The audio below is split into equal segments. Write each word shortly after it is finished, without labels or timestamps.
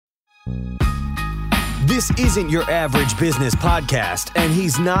This isn't your average business podcast, and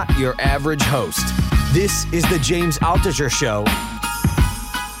he's not your average host. This is the James Altucher Show.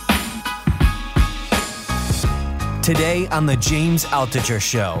 Today on the James Altucher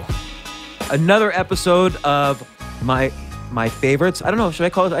Show. Another episode of my favorites. I don't know, should I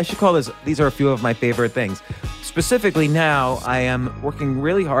call it? I should call this, these are a few of my favorite things. Specifically now, I am working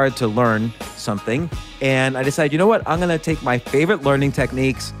really hard to learn something, and I decided, you know what? I'm going to take my favorite learning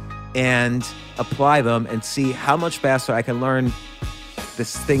techniques and apply them and see how much faster I can learn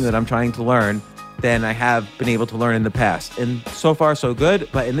this thing that I'm trying to learn than I have been able to learn in the past. And so far, so good.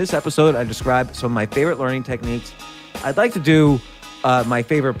 But in this episode, I describe some of my favorite learning techniques. I'd like to do my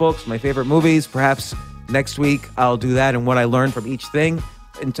favorite books, my favorite movies. Perhaps next week, I'll do that and what I learned from each thing.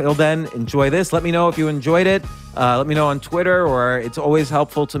 Until then, enjoy this. Let me know if you enjoyed it. Let me know on Twitter, or it's always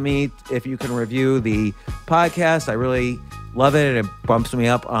helpful to me if you can review the podcast. I really love it. It bumps me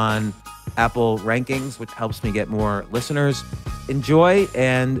up on Apple rankings, which helps me get more listeners. Enjoy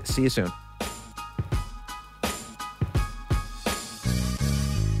and see you soon.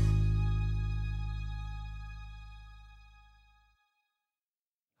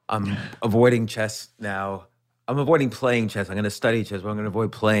 I'm avoiding chess now. I'm avoiding playing chess. I'm going to study chess, but I'm going to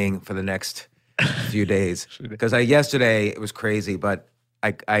avoid playing for the next few days. Because yesterday it was crazy, but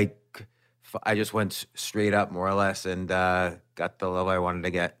I just went straight up more or less and got the level I wanted to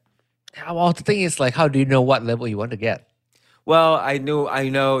get. Well, the thing is, like, how do you know what level you want to get? Well, I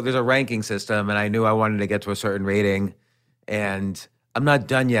know there's a ranking system, and I knew I wanted to get to a certain rating, and I'm not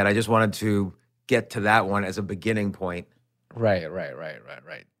done yet. I just wanted to get to that one as a beginning point. Right.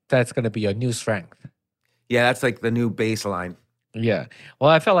 That's going to be your new strength. Yeah, that's like the new baseline. Yeah. Well,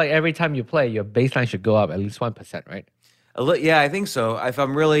 I felt like every time you play, your baseline should go up at least 1%, right? Yeah, I think so. If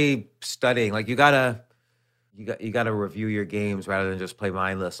I'm really studying, like you gotta review your games rather than just play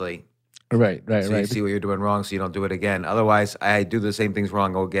mindlessly. Right. So you see what you're doing wrong, so you don't do it again. Otherwise, I do the same things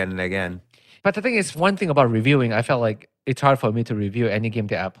wrong again and again. But the thing is, one thing about reviewing, I felt like it's hard for me to review any game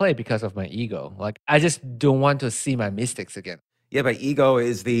that I play because of my ego. Like, I just don't want to see my mistakes again. Yeah, but ego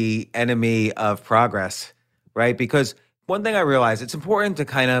is the enemy of progress, right? Because one thing I realized, it's important to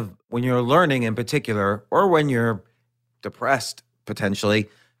kind of, when you're learning in particular, or when you're depressed potentially,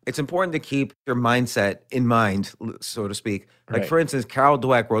 it's important to keep your mindset in mind, so to speak. Like, for instance, Carol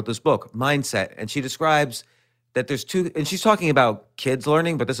Dweck wrote this book, Mindset, and she describes that there's two, and she's talking about kids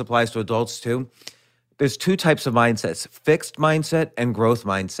learning, but this applies to adults too. There's two types of mindsets, fixed mindset and growth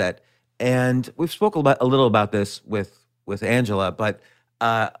mindset. And we've spoken a little about this with Angela, but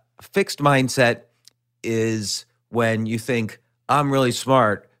fixed mindset is when you think, I'm really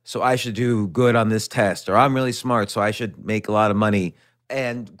smart, so I should do good on this test, or I'm really smart, so I should make a lot of money.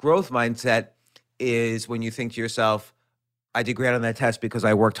 And growth mindset is when you think to yourself, I did great on that test because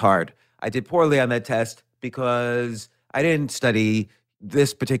I worked hard. I did poorly on that test because I didn't study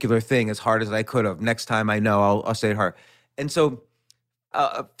this particular thing as hard as I could have. Next time I know, I'll study hard. And so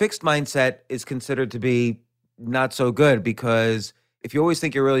a fixed mindset is considered to be not so good, because if you always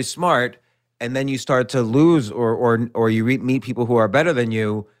think you're really smart and then you start to lose or you meet people who are better than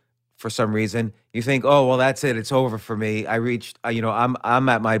you for some reason, you think, oh, well, that's it. It's over for me. I reached, I'm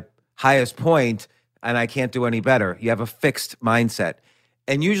at my highest point and I can't do any better. You have a fixed mindset.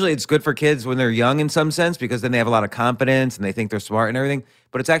 And usually it's good for kids when they're young in some sense, because then they have a lot of confidence and they think they're smart and everything,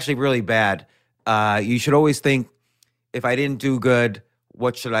 but it's actually really bad. You should always think, if I didn't do good,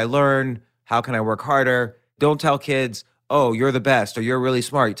 what should I learn? How can I work harder? Don't tell kids, oh, you're the best, or you're really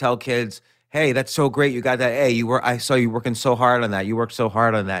smart. You tell kids, hey, that's so great. You got that A. I saw you working so hard on that. You worked so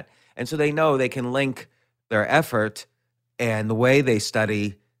hard on that. And so they know they can link their effort and the way they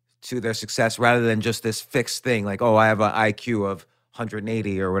study to their success, rather than just this fixed thing like, oh, I have an IQ of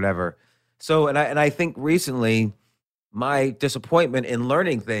 180 or whatever. So, and I think recently my disappointment in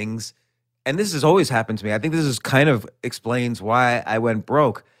learning things, and this has always happened to me, I think this is kind of explains why I went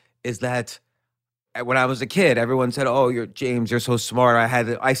broke, is that when I was a kid, everyone said, oh, James, you're so smart.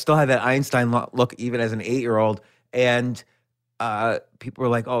 I still had that Einstein look even as an 8-year-old. And people were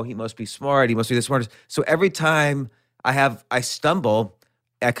like, oh, he must be smart. He must be the smartest. So every time I stumble,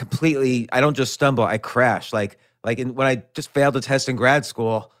 I don't just stumble, I crash. Like when I just failed a test in grad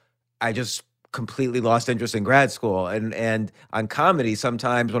school, I just completely lost interest in grad school. And on comedy,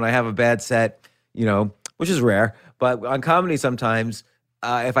 sometimes when I have a bad set, which is rare, but on comedy sometimes,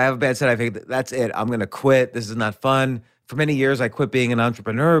 if I have a bad set, I think that's it. I'm going to quit. This is not fun. For many years, I quit being an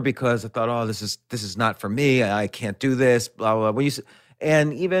entrepreneur because I thought, oh, this is not for me. I can't do this, blah, blah.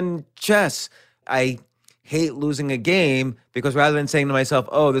 And even chess, I hate losing a game because rather than saying to myself,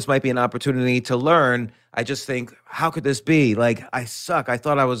 oh, this might be an opportunity to learn, I just think, how could this be? Like, I suck. I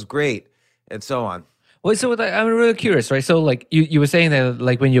thought I was great, and so on. Well, so like, I'm really curious, right? So like you were saying that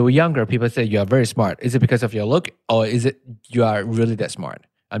like when you were younger, people said you are very smart. Is it because of your look, or is it you are really that smart?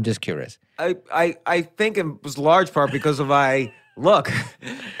 I'm just curious. I think it was large part because of my look,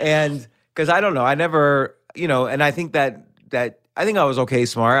 and because I don't know, I never, and I think that I think I was okay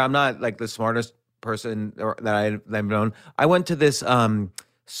smart. I'm not like the smartest person that I've known. I went to this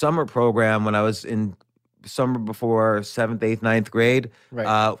summer program when I was in summer before seventh, eighth, ninth grade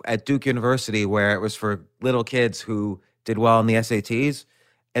Right. at Duke University, where it was for little kids who did well in the SATs.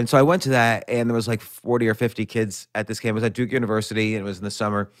 And so I went to that, and there was like 40 or 50 kids at this campus at Duke University, and it was in the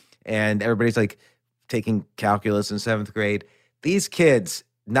summer, and everybody's like taking calculus in seventh grade. These kids,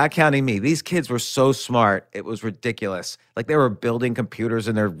 not counting me, these kids were so smart. It was ridiculous. Like they were building computers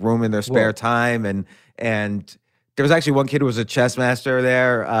in their room in their spare Whoa. time, and there was actually one kid who was a chess master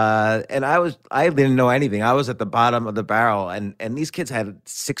there, and I didn't know anything. I was at the bottom of the barrel, and these kids had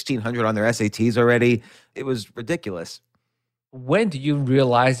 1,600 on their SATs already. It was ridiculous. When do you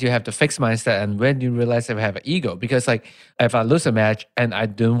realize you have the fixed mindset, and when do you realize you have an ego? Because like if I lose a match and I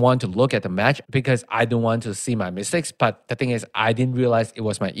don't want to look at the match because I don't want to see my mistakes, but the thing is I didn't realize it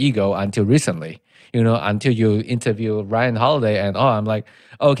was my ego until recently. Until you interview Ryan Holiday, and I'm like,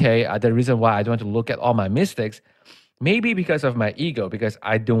 okay, the reason why I don't want to look at all my mistakes, maybe because of my ego, because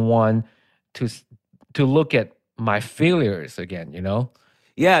I don't want to to look at my failures again.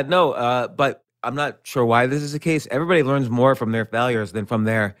 Yeah, no, but I'm not sure why this is the case. Everybody learns more from their failures than from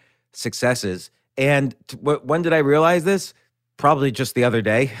their successes. And when did I realize this? Probably just the other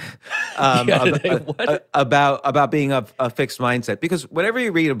day, What? about being a fixed mindset. Because whenever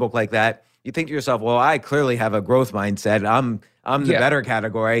you read a book like that, you think to yourself, "Well, I clearly have a growth mindset. I'm the Yeah. better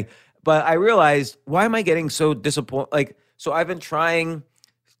category." But I realized, why am I getting so disappointed? Like, so I've been trying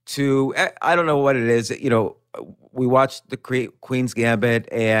to. I don't know what it is. We watched the Queen's Gambit,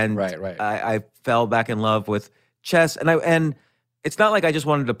 and Right. I fell back in love with chess. And it's not like I just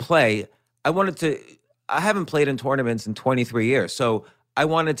wanted to play. I wanted to. I haven't played in tournaments in 23 years, so I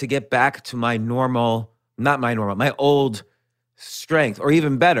wanted to get back to my normal, not my normal, my old strength, or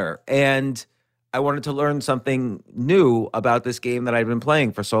even better. And I wanted to learn something new about this game that I'd been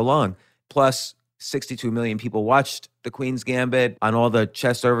playing for so long. Plus, 62 million people watched the Queen's Gambit on all the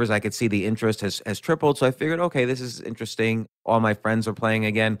chess servers. I could see the interest has tripled. So I figured, okay, this is interesting. All my friends are playing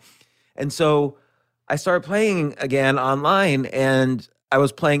again. And so I started playing again online, and I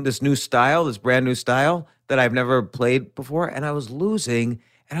was playing this new style, this brand new style that I've never played before. And I was losing.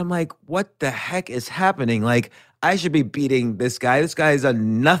 And I'm like, what the heck is happening? Like, I should be beating this guy. This guy is a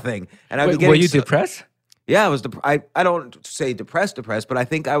nothing. And I'd be Wait, were getting you depressed? yeah, I was. I don't say depressed, but I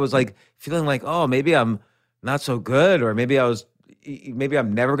think I was like feeling like, oh, maybe I'm not so good, or maybe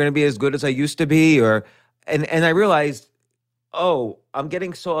I'm never going to be as good as I used to be, and I realized, oh, I'm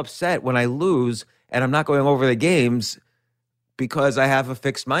getting so upset when I lose, and I'm not going over the games because I have a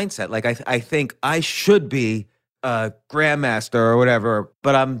fixed mindset. Like I think I should be a grandmaster or whatever,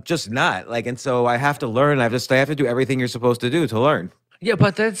 but I'm just not. Like, and so I have to learn. I have to do everything you're supposed to do to learn. Yeah,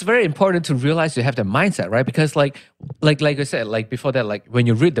 but that's very important to realize you have the mindset, right? Because like I said, like before that, like when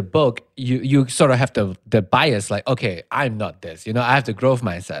you read the book, you sort of have the bias, like, okay, I'm not this, I have the growth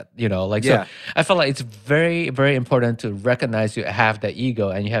mindset, like Yeah. so I feel like it's very, very important to recognize you have the ego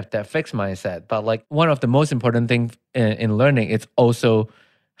and you have that fixed mindset. But like one of the most important things in learning is also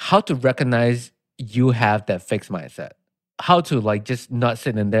how to recognize you have that fixed mindset. How to like just not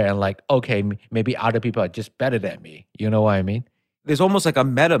sit in there and like, okay, maybe other people are just better than me. You know what I mean? There's almost like a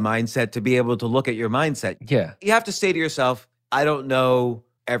meta mindset to be able to look at your mindset. Yeah. You have to say to yourself, I don't know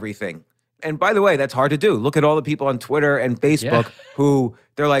everything. And by the way, that's hard to do. Look at all the people on Twitter and Facebook Yeah. who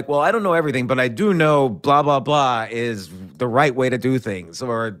they're like, well, I don't know everything, but I do know blah, blah, blah is the right way to do things,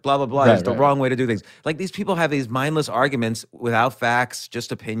 or blah, blah, blah is the Right. wrong way to do things. Like these people have these mindless arguments without facts,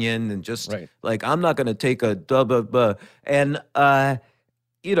 just opinion, and just Right. like, I'm not going to take a blah, blah, blah. And, I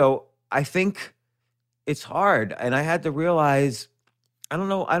think it's hard. And I had to realize, I don't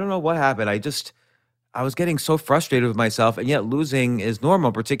know what happened. I was getting so frustrated with myself, and yet losing is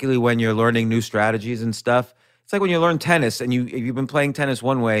normal, particularly when you're learning new strategies and stuff. It's like when you learn tennis and you've been playing tennis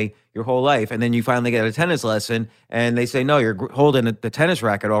one way your whole life, and then you finally get a tennis lesson and they say, no, you're holding the tennis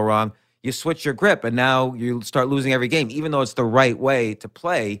racket all wrong. You switch your grip, and now you start losing every game. Even though it's the right way to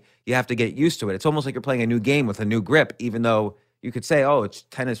play, you have to get used to it. It's almost like you're playing a new game with a new grip, even though you could say, oh, it's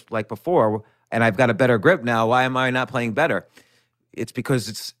tennis like before, and I've got a better grip now. Why am I not playing better? It's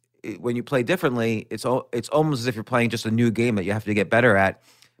because when you play differently, it's almost as if you're playing just a new game that you have to get better at.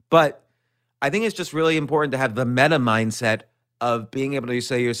 But I think it's just really important to have the meta mindset of being able to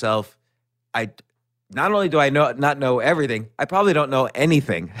say to yourself, I not only do I not know everything, I probably don't know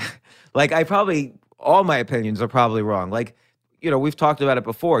anything. Like I probably all my opinions are probably wrong. Like, we've talked about it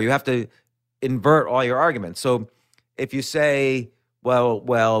before. You have to invert all your arguments. So if you say,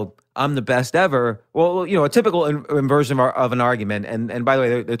 well, I'm the best ever, well, a typical inversion of an argument, and by the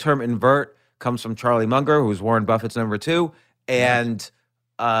way, the term invert comes from Charlie Munger, who's Warren Buffett's number two, and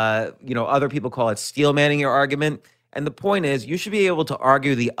other people call it steel manning your argument. And the point is, you should be able to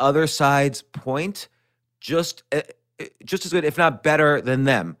argue the other side's point just as good, if not better than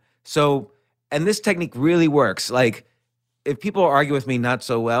them. So, and this technique really works. Like, if people argue with me not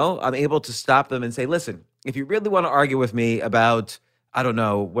so well, I'm able to stop them and say, listen, if you really want to argue with me about, I don't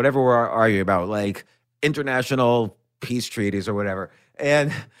know, whatever we're arguing about, like international peace treaties or whatever,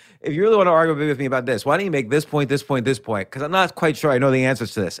 and if you really want to argue with me about this, why don't you make this point, this point, this point? Because I'm not quite sure I know the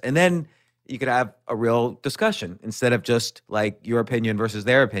answers to this. And then you could have a real discussion instead of just like your opinion versus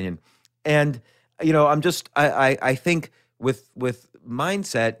their opinion. And, I think with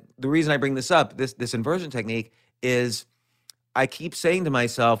mindset, the reason I bring this up, this inversion technique, is I keep saying to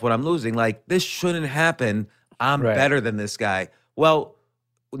myself when I'm losing, like, this shouldn't happen. I'm better than this guy. Well,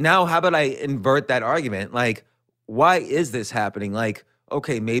 now how about I invert that argument? Like, why is this happening? Like,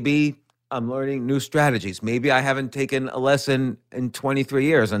 okay, maybe I'm learning new strategies. Maybe I haven't taken a lesson in 23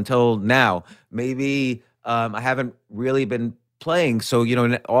 years until now. Maybe I haven't really been playing. So,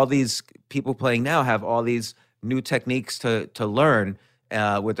 all these people playing now have all these new techniques to learn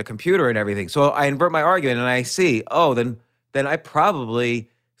with the computer and everything. So I invert my argument and I see, then I probably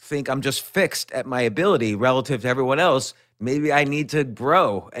think I'm just fixed at my ability relative to everyone else. Maybe I need to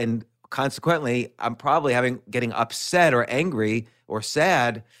grow. And consequently, I'm probably getting upset or angry or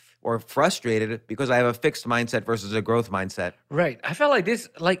sad or frustrated because I have a fixed mindset versus a growth mindset. Right. I felt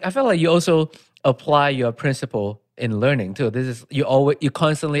like you also apply your principle in learning too. This is you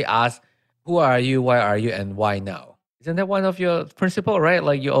constantly ask, who are you, why are you, and why now? Isn't that one of your principle, right?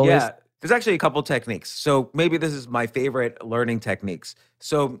 Like you always There's actually a couple techniques. So maybe this is my favorite learning techniques.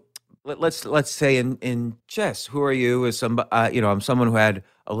 So let's say in chess, who are you? As I'm someone who had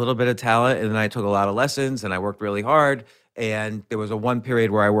a little bit of talent, and then I took a lot of lessons, and I worked really hard. And there was one period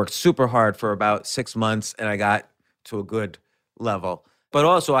where I worked super hard for about 6 months, and I got to a good level. But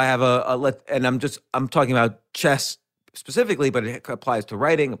also, I have and I'm talking about chess specifically, but it applies to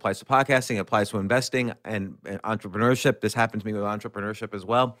writing, applies to podcasting, applies to investing and entrepreneurship. This happened to me with entrepreneurship as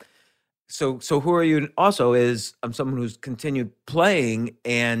well. So who are you? Also, is I'm someone who's continued playing,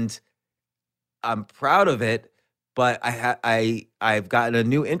 and I'm proud of it. But I've gotten a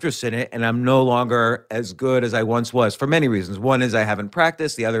new interest in it, and I'm no longer as good as I once was for many reasons. One is I haven't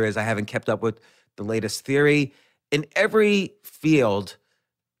practiced. The other is I haven't kept up with the latest theory. In every field,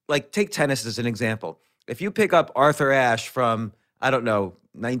 like take tennis as an example. If you pick up Arthur Ashe from, I don't know,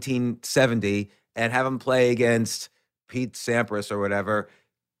 1970 and have him play against Pete Sampras or whatever,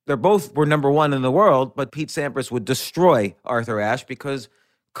 they both were number one in the world, but Pete Sampras would destroy Arthur Ashe because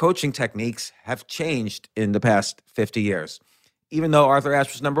coaching techniques have changed in the past 50 years. Even though Arthur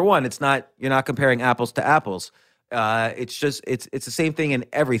Ashe was number one, you're not comparing apples to apples. It's the same thing in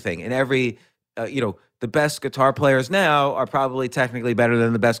everything. In every, the best guitar players now are probably technically better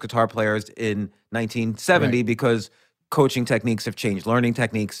than the best guitar players in 1970 because coaching techniques have changed. Learning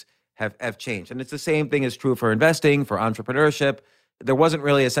techniques have changed. And it's the same thing is true for investing, for entrepreneurship. There wasn't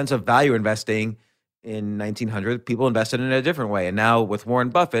really a sense of value investing in 1900. People invested in a different way. And now with Warren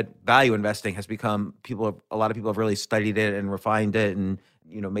Buffett, value investing has become, a lot of people have really studied it and refined it and,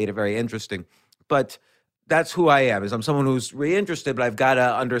 made it very interesting. But that's who I am, is I'm someone who's really interested, but I've got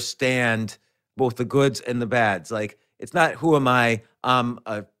to understand both the goods and the bads. Like, it's not who am I? I'm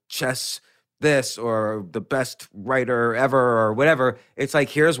a chess this or the best writer ever or whatever. It's like,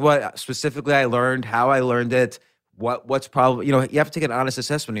 here's what specifically I learned, how I learned it, what's probably, you have to take an honest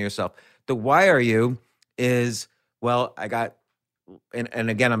assessment of yourself. The why are you is, well, I got, and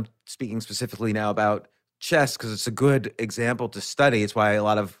again, I'm speaking specifically now about chess because it's a good example to study. It's why a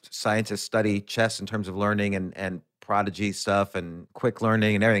lot of scientists study chess in terms of learning and prodigy stuff and quick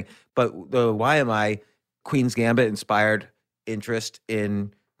learning and everything. But the why am I, Queen's Gambit inspired interest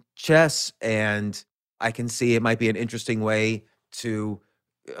in chess, and I can see it might be an interesting way to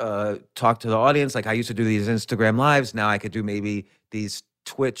talk to the audience. Like I used to do these Instagram lives. Now I could do maybe these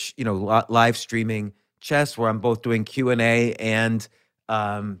Twitch, live streaming chess where I'm both doing Q&A and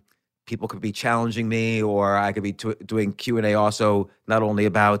people could be challenging me, or I could be doing Q&A also, not only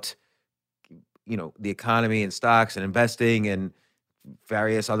about, the economy and stocks and investing and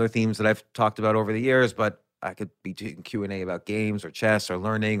various other themes that I've talked about over the years, but I could be doing Q&A about games or chess or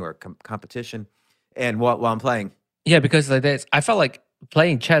learning or competition and while I'm playing. Yeah, because like this, I felt like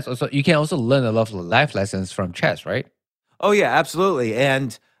playing chess also, you can also learn a lot of life lessons from chess, right? Oh yeah, absolutely.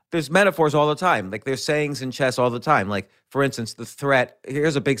 And there's metaphors all the time. Like there's sayings in chess all the time. Like for instance, the threat.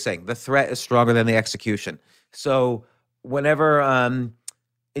 Here's a big saying: the threat is stronger than the execution. So whenever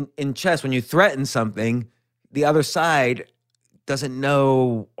in chess, when you threaten something, the other side doesn't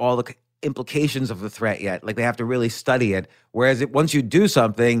know all the implications of the threat yet. Like they have to really study it. Whereas once you do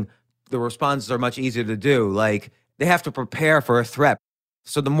something, the responses are much easier to do. Like they have to prepare for a threat.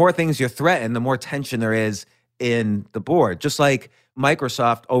 So the more things you threaten, the more tension there is in the board. Just like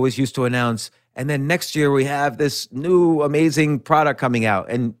Microsoft always used to announce, and then next year we have this new amazing product coming out,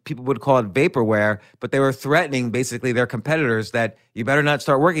 and people would call it vaporware, but they were threatening basically their competitors that you better not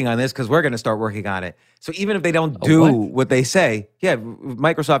start working on this because we're going to start working on it. So even if they don't do what they say,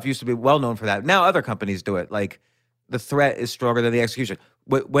 Microsoft used to be well known for that. Now other companies do it. Like the threat is stronger than the execution.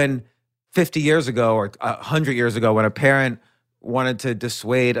 When 50 years ago or 100 years ago, when a parent wanted to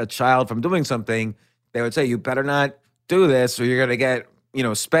dissuade a child from doing something, they would say, you better not do this or you're going to get,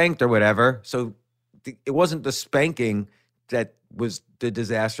 spanked or whatever. So it wasn't the spanking that was the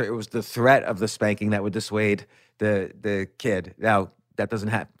disaster. It was the threat of the spanking that would dissuade the kid. Now that doesn't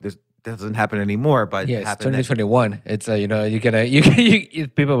happen. That doesn't happen anymore. But it's 2021. It's you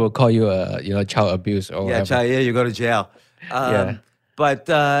people will call you child abuse or whatever. You go to jail. But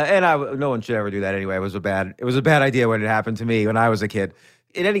no one should ever do that anyway. It was a bad idea when it happened to me when I was a kid.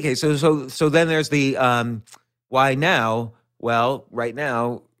 In any case, so then there's the why now? Well, right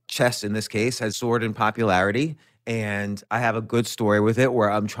now, chess in this case has soared in popularity, and I have a good story with it where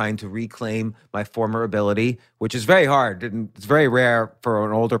I'm trying to reclaim my former ability, which is very hard and it's very rare for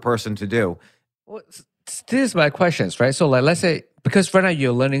an older person to do. Well, this is my questions, right? So, like, let's say because right now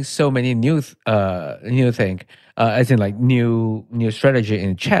you're learning so many new thing, as in like new strategy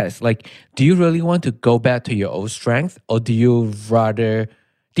in chess. Like, do you really want to go back to your old strength, or do you rather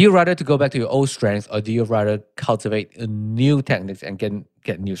to go back to your old strength, or do you rather cultivate new techniques and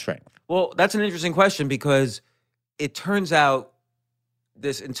get new strength? Well, that's an interesting question because it turns out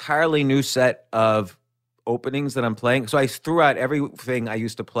this entirely new set of openings that I'm playing. So I threw out everything I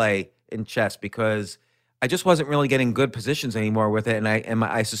used to play in chess because I just wasn't really getting good positions anymore with it, and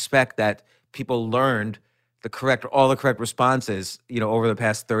I suspect that people learned all the correct responses, over the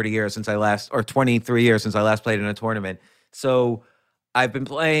past 30 years since I last, or 23 years since I last played in a tournament. So I've been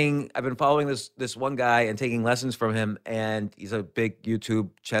following this one guy and taking lessons from him, and he's a big YouTube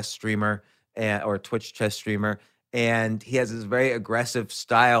chess streamer or Twitch chess streamer, and he has this very aggressive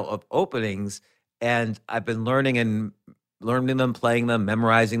style of openings, and I've been learning them, playing them,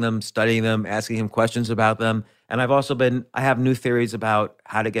 memorizing them, studying them, asking him questions about them, and I have new theories about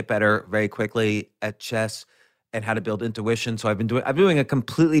how to get better very quickly at chess and how to build intuition. So I'm doing a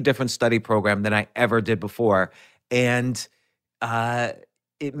completely different study program than I ever did before, and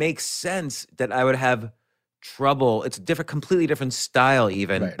it makes sense that I would have trouble. It's a completely different style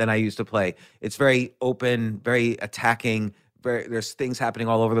even than I used to play. It's very open, very attacking. There's things happening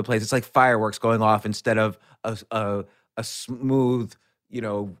all over the place. It's like fireworks going off instead of a smooth,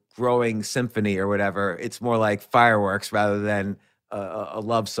 growing symphony or whatever. It's more like fireworks rather than a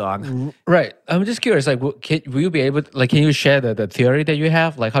love song. Right. I'm just curious. Like, will you be able to, can you share the theory that you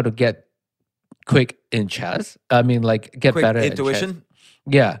have, like how to get quick in chess? I mean, like get Quick better intuition? at chess.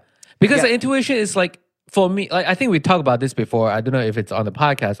 Yeah, because the intuition is like, for me, like I think we talked about this before. I don't know if it's on the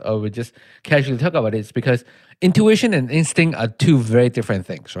podcast or we just casually talk about it. It's because intuition and instinct are two very different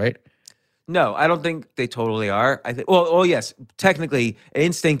things, right? No, I don't think they totally are. I think, well, yes, technically,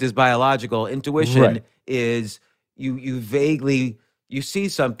 instinct is biological. Intuition is you vaguely see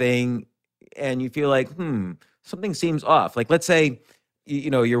something and you feel like, something seems off. Like, let's say,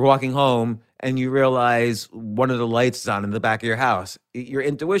 you're walking home and you realize one of the lights is on in the back of your house. Your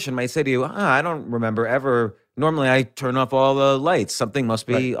intuition might say to you, I don't remember ever. Normally, I turn off all the lights. Something must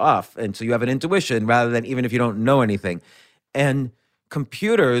be off. And so you have an intuition rather than even if you don't know anything. And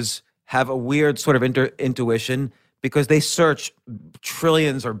computers have a weird sort of intuition because they search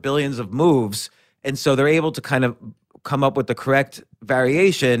trillions or billions of moves. And so they're able to kind of come up with the correct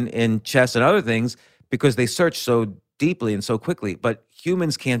variation in chess and other things because they search so deeply and so quickly. But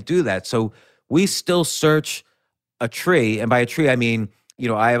humans can't do that. So we still search a tree. And by a tree, I mean,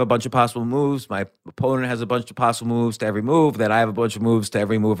 I have a bunch of possible moves. My opponent has a bunch of possible moves to every move. Then I have a bunch of moves to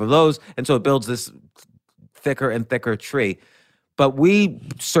every move of those. And so it builds this thicker and thicker tree. But we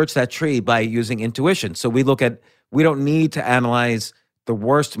search that tree by using intuition. So we don't need to analyze the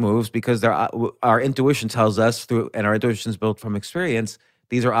worst moves because our intuition tells us and our intuition is built from experience,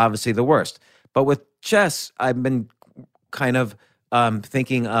 these are obviously the worst. But with chess, I've been kind of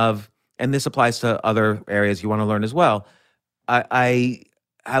thinking of, and this applies to other areas you want to learn as well. I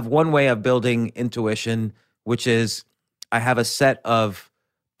have one way of building intuition, which is I have a set of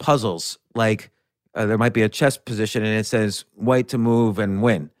puzzles. Like there might be a chess position and it says white to move and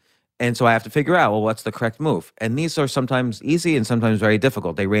win. And so I have to figure out, well, what's the correct move? And these are sometimes easy and sometimes very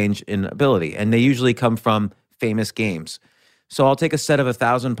difficult. They range in ability, and they usually come from famous games. So I'll take a set of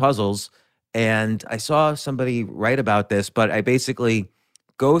 1,000 puzzles, and I saw somebody write about this, but I basically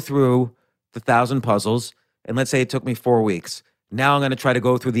go through the 1,000 puzzles, and let's say it took me 4 weeks. Now I'm going to try to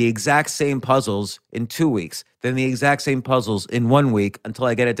go through the exact same puzzles in 2 weeks, then the exact same puzzles in 1 week until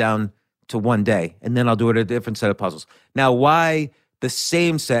I get it down to 1 day, and then I'll do it a different set of puzzles. Now, why the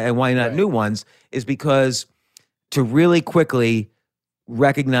same set and why not new ones is because to really quickly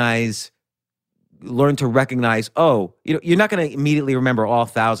learn to recognize, you're not going to immediately remember all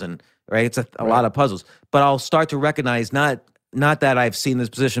 1,000, right? It's a lot of puzzles, but I'll start to recognize not that I've seen this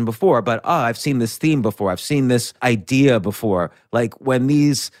position before, but I've seen this theme before. I've seen this idea before. Like when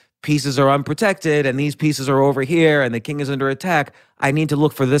these pieces are unprotected and these pieces are over here and the king is under attack, I need to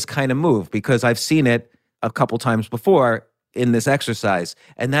look for this kind of move because I've seen it a couple times before in this exercise,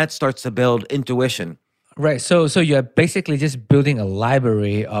 and that starts to build intuition. Right. So you're basically just building a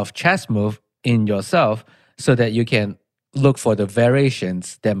library of chess move in yourself so that you can look for the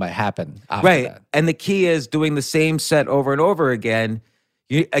variations that might happen after that. And the key is doing the same set over and over again.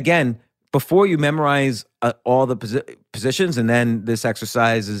 Before you memorize all the positions, and then this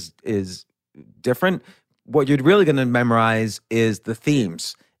exercise is different, what you're really going to memorize is the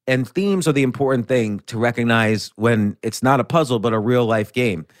themes. And themes are the important thing to recognize when it's not a puzzle, but a real life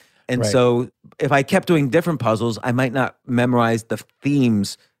game. And so if I kept doing different puzzles, I might not memorize the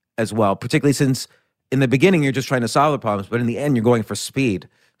themes as well, particularly since in the beginning, you're just trying to solve the problems, but in the end, you're going for speed.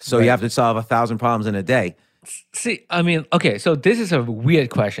 So you have to solve 1,000 problems in a day. See, I mean, okay, so this is a weird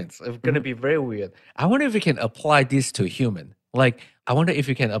question. It's going to be very weird. I wonder if we can apply this to human. Like, I wonder if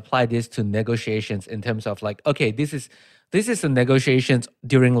you can apply this to negotiations in terms of like, okay, this is the negotiations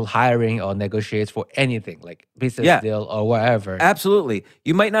during hiring or negotiates for anything, like business deal or whatever. Absolutely.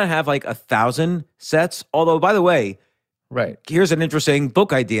 You might not have like 1,000 sets, although, by the way, here's an interesting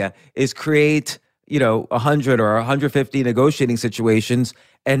book idea, is create 100 or 150 negotiating situations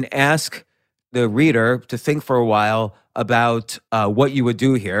and ask the reader to think for a while about what you would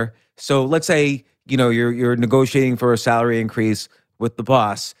do here. So let's say, you're negotiating for a salary increase with the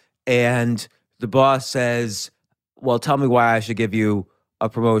boss, and the boss says, well, tell me why I should give you a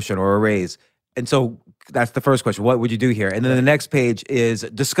promotion or a raise. And so that's the first question. What would you do here? And then the next page is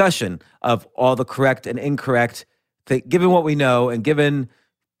discussion of all the correct and incorrect given what we know and given,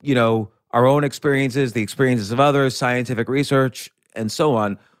 our own experiences, the experiences of others, scientific research, and so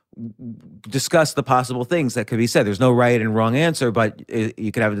on. Discuss the possible things that could be said. There's no right and wrong answer, but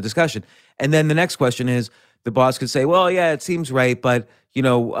you could have a discussion. And then the next question is, the boss could say, well, yeah, it seems right, but,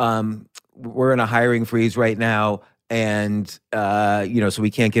 we're in a hiring freeze right now, and, so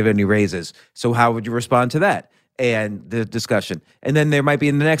we can't give any raises. So how would you respond to that? And the discussion. And then there might be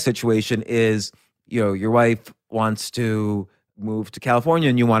in the next situation is, your wife wants to move to California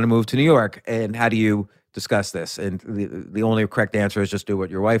and you want to move to New York. And how do you discuss this? And the only correct answer is just do what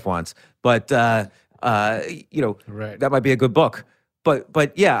your wife wants. But, that might be a good book.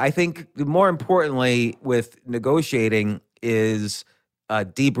 But yeah, I think more importantly with negotiating is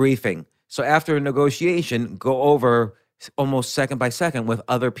debriefing. So after a negotiation, go over almost second by second with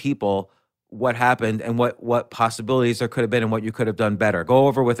other people what happened and what possibilities there could have been and what you could have done better. Go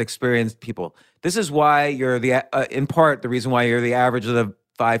over with experienced people. This is why you're in part, the reason why you're the average of the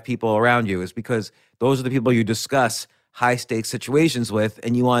 5 people around you is because those are the people you discuss high stakes situations with,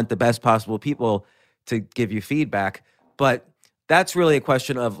 and you want the best possible people to give you feedback. But that's really a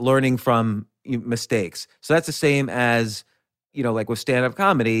question of learning from mistakes. So that's the same as, like with stand-up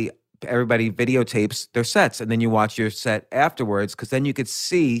comedy, everybody videotapes their sets and then you watch your set afterwards, because then you could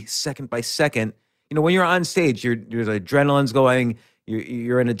see second by second, when you're on stage, your adrenaline's going,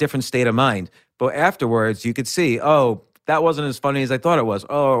 you're in a different state of mind. But afterwards, you could see, oh, that wasn't as funny as I thought it was.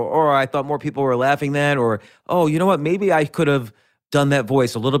 Oh, or I thought more people were laughing then. Or, oh, you know what? Maybe I could have done that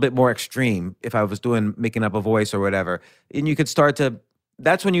voice a little bit more extreme if I was making up a voice or whatever. And you could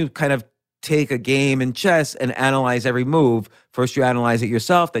that's when you kind of take a game in chess and analyze every move. First, you analyze it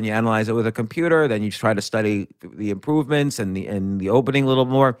yourself, then you analyze it with a computer, then you try to study the improvements and the opening a little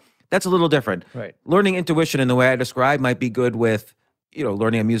more. That's a little different. Right. Learning intuition in the way I described might be good with,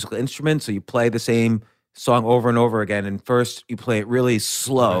 learning a musical instrument. So you play the same song over and over again, and first you play it really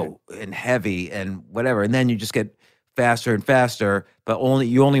slow and heavy and whatever, and then you just get faster and faster, but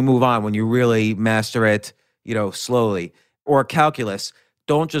you only move on when you really master it, slowly. Or calculus.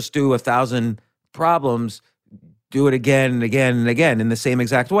 Don't just do 1,000 problems, do it again and again and again in the same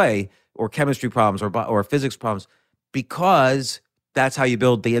exact way, or chemistry problems or physics problems, because That's how you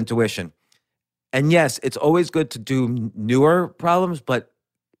build the intuition. And yes, it's always good to do newer problems, but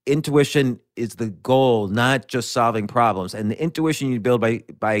intuition is the goal, not just solving problems. And the intuition you build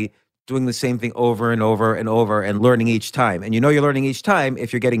by doing the same thing over and over and over and learning each time. And you know you're learning each time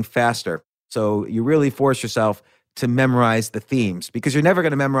if you're getting faster. So you really force yourself to memorize the themes, because you're never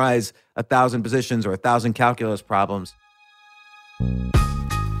going to memorize 1,000 positions or 1,000 calculus problems.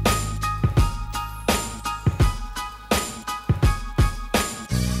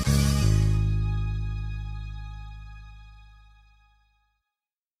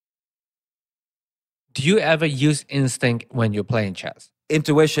 Do you ever use instinct when you're playing chess?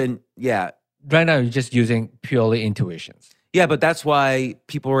 Intuition, yeah. Right now, you're just using purely intuitions. Yeah, but that's why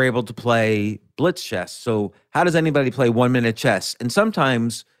people were able to play blitz chess. So how does anybody play 1 minute chess? And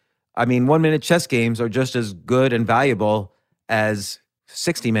sometimes, 1 minute chess games are just as good and valuable as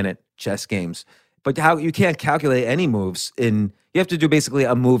 60-minute chess games. But how you can't calculate any moves you have to do basically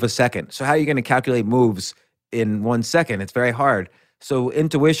a move a second. So how are you going to calculate moves in 1 second? It's very hard. So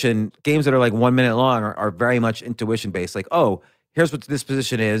intuition, games that are like 1 minute long are very much intuition based. Like, oh, here's what this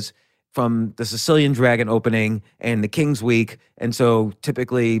position is from the Sicilian Dragon opening and the King's Week. And so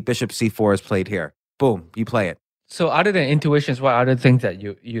typically bishop c4 is played here. Boom, you play it. So other than intuitions, what other things that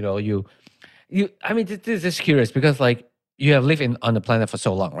this is just curious because like you have lived on the planet for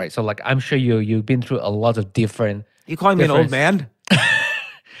so long, right? So like I'm sure you've been through a lot of different. You calling me an old man?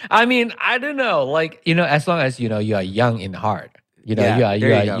 I don't know. Like, as long as you are young in heart. You're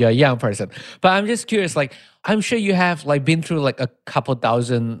a young person. But I'm just curious, like, I'm sure you have like been through like a couple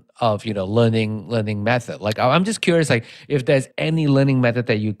thousand of, learning method. Like, I'm just curious, like, if there's any learning method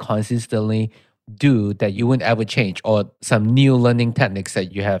that you consistently do that you wouldn't ever change, or some new learning techniques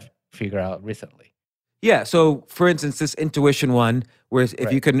that you have figured out recently. Yeah. So for instance, this intuition one, where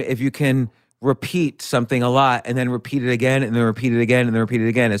if you can repeat something a lot and then repeat it again and then repeat it again and then repeat it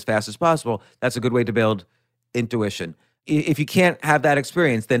again as fast as possible, that's a good way to build intuition. If you can't have that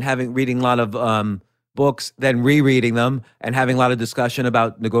experience, then reading a lot of books, then rereading them and having a lot of discussion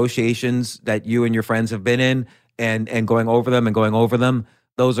about negotiations that you and your friends have been in and going over them,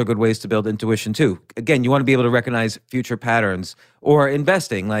 those are good ways to build intuition too. Again, you want to be able to recognize future patterns. Or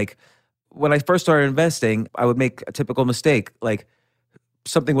investing. Like when I first started investing, I would make a typical mistake. Like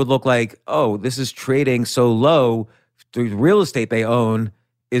something would look like, oh, this is trading so low, the real estate they own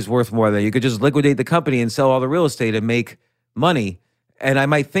is worth more than you could just liquidate the company and sell all the real estate and make money. And I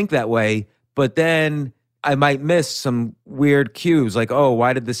might think that way, but then I might miss some weird cues like, oh,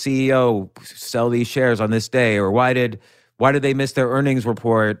 why did the CEO sell these shares on this day? Or why did they miss their earnings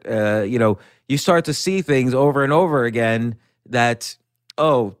report? You start to see things over and over again that,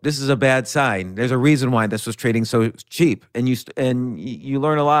 oh, this is a bad sign. There's a reason why this was trading so cheap. And you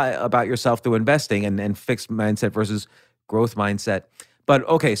learn a lot about yourself through investing and fixed mindset versus growth mindset. But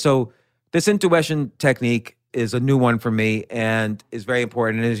okay, so this intuition technique is a new one for me and is very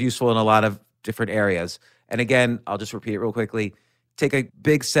important and is useful in a lot of different areas. And again, I'll just repeat it real quickly. Take a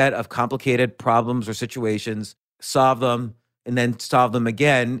big set of complicated problems or situations, solve them, and then solve them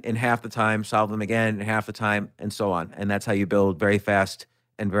again in half the time, solve them again in half the time, and so on. And that's how you build very fast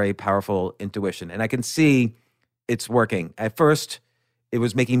and very powerful intuition. And I can see it's working. At first, it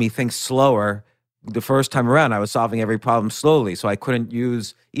was making me think slower. The first time around, I was solving every problem slowly. So I couldn't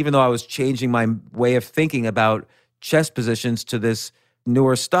even though I was changing my way of thinking about chess positions to this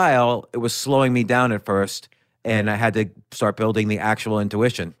newer style, it was slowing me down at first. And I had to start building the actual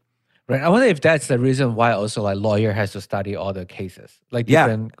intuition. Right. I wonder if that's the reason why also like lawyer has to study all the cases, like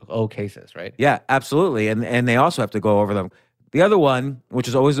different old cases, right? Yeah, absolutely. And they also have to go over them. The other one, which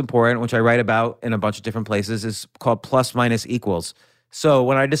is always important, which I write about in a bunch of different places, is called plus minus equals. So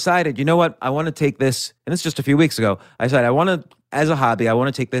when I decided, you know what, I want to take this, and it's just a few weeks ago, I decided as a hobby, I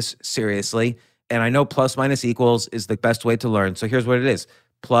want to take this seriously. And I know plus minus equals is the best way to learn. So here's what it is.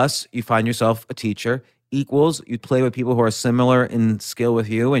 Plus, you find yourself a teacher. Equals, you play with people who are similar in skill with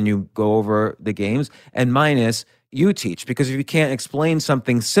you and you go over the games. And minus, you teach. Because if you can't explain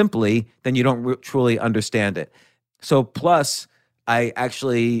something simply, then you don't truly understand it. So plus, I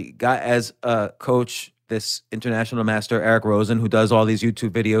actually got as a coach this international master, Eric Rosen, who does all these YouTube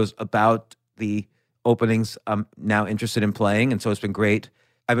videos about the openings I'm now interested in playing. And so it's been great.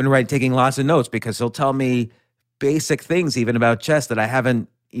 I've been taking lots of notes because he'll tell me basic things even about chess that I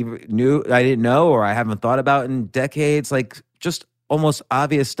didn't know or I haven't thought about in decades, like just almost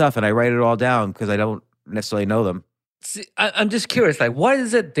obvious stuff. And I write it all down because I don't necessarily know them. See, I'm just curious, like what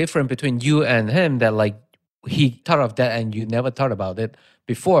is it different between you and him that like he thought of that and you never thought about it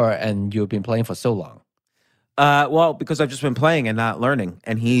before and you've been playing for so long? Well, because I've just been playing and not learning,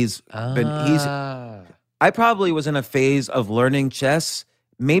 and he's I probably was in a phase of learning chess.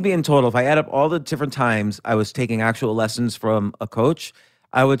 Maybe in total, if I add up all the different times I was taking actual lessons from a coach,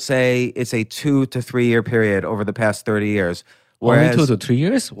 I would say it's a 2 to 3 year period over the past 30 years. Only two Whereas, to 3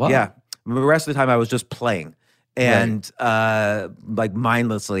 years? Wow. yeah, the rest of the time I was just playing and like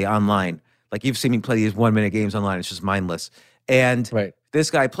mindlessly online. Like you've seen me play these 1 minute games online. It's just mindless. And Right.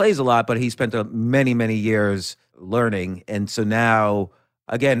 this guy plays a lot, but he spent many, many years learning. And so now,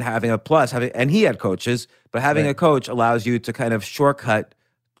 again, having a plus, and he had coaches, but having a Right. coach allows you to kind of shortcut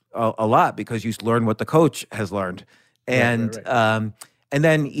a lot because you learn what the coach has learned. Right. And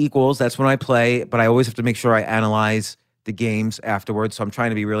then equals, that's when I play, but I always have to make sure I analyze the games afterwards. So I'm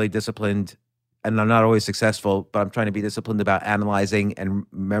trying to be really disciplined, and I'm not always successful, but I'm trying to be disciplined about analyzing and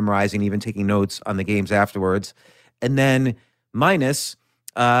memorizing, even taking notes on the games afterwards. And then minus,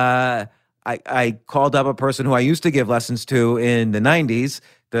 I called up a person who I used to give lessons to in the 90s,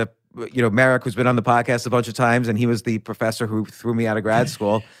 Merrick, who's been on the podcast a bunch of times, and he was the professor who threw me out of grad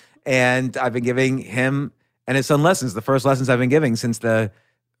school. And I've been giving him and his son lessons, the first lessons I've been giving since the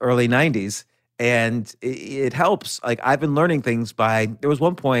early 90s. And it helps. Like I've been learning things there was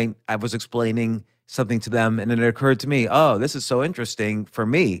one point I was explaining something to them, and it occurred to me, oh, this is so interesting for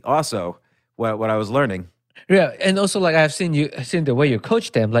me also, what I was learning. Yeah, and also like I've seen the way you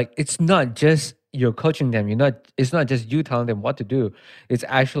coach them. Like it's not just you're coaching them. It's not just you telling them what to do. It's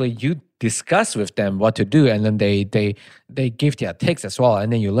actually you discuss with them what to do, and then they give their takes as well,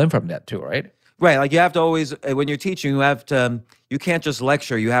 and then you learn from that too, right? Right. Like you have to always, when you're teaching, you can't just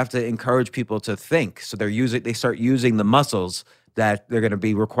lecture. You have to encourage people to think. So they start using the muscles that they're going to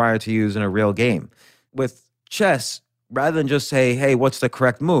be required to use in a real game. With chess, rather than just say, hey, what's the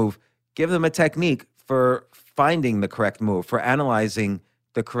correct move? Give them a technique for finding the correct move, for analyzing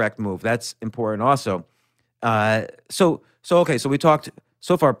the correct move. That's important also. So we talked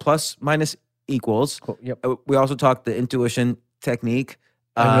so far plus, minus, equals. Cool. Yep. We also talked the intuition technique.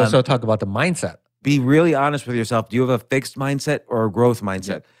 And we also talk about the mindset. Be really honest with yourself. Do you have a fixed mindset or a growth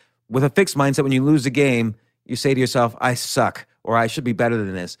mindset? With a fixed mindset, when you lose a game, you say to yourself, I suck, or I should be better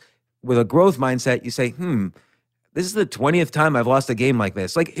than this. With a growth mindset, you say, this is the 20th time I've lost a game like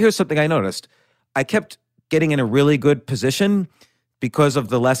this. Like, here's something I noticed. I kept getting in a really good position because of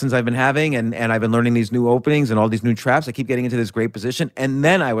the lessons I've been having, and I've been learning these new openings and all these new traps. I keep getting into this great position, and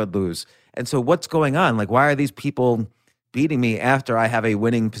then I would lose. And so what's going on? Like, why are these people beating me after I have a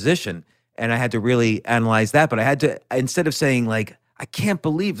winning position? And I had to really analyze that. But I had to, instead of saying like, I can't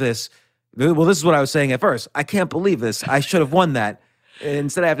believe this. Well, this is what I was saying at first. I can't believe this. I should have won that.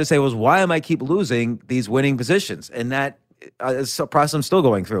 Instead, I have to say, why am I keep losing these winning positions? And that is a process I'm still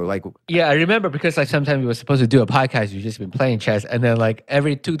going through. Like, yeah, I remember because like sometimes we were supposed to do a podcast. You've just been playing chess, and then like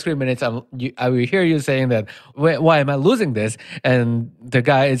every 2-3 minutes, I will hear you saying that, why am I losing this? And the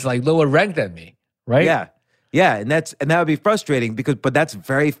guy is like lower ranked than me, right? Yeah, and that would be frustrating but that's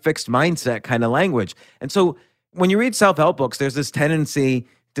very fixed mindset kind of language. And so when you read self-help books, there's this tendency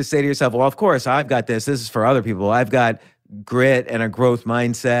to say to yourself, well, of course, I've got this. This is for other people. I've got grit and a growth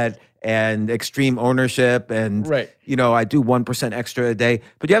mindset and extreme ownership and, right. I do 1% extra a day.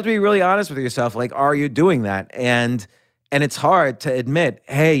 But you have to be really honest with yourself. Like, are you doing that? And it's hard to admit,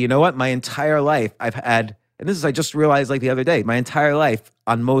 hey, you know what? My entire life I've had, and this is, I just realized like the other day, my entire life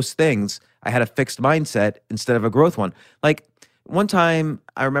on most things, I had a fixed mindset instead of a growth one. Like one time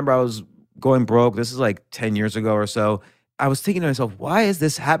I remember I was going broke. This is like 10 years ago or so. I was thinking to myself, why is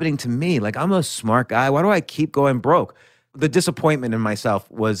this happening to me? Like I'm a smart guy. Why do I keep going broke? The disappointment in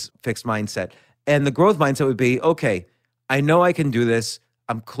myself was fixed mindset. And the growth mindset would be, okay, I know I can do this.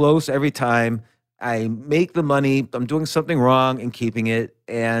 I'm close every time. I make the money. I'm doing something wrong and keeping it.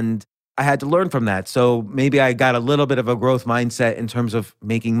 And I had to learn from that. So maybe I got a little bit of a growth mindset in terms of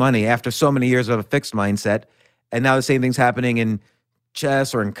making money after so many years of a fixed mindset. And now the same thing's happening in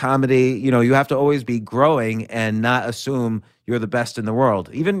chess or in comedy. You have to always be growing and not assume you're the best in the world.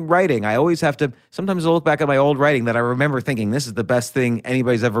 Even writing, I always have to, sometimes I'll look back at my old writing that I remember thinking, this is the best thing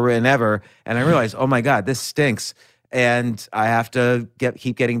anybody's ever written ever. And I realize, oh my God, this stinks. And I have to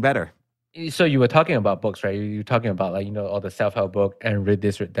keep getting better. So you were talking about books, right? You're talking about like, all the self-help book and read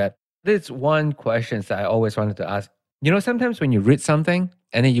this, read that. There's one question that I always wanted to ask. Sometimes when you read something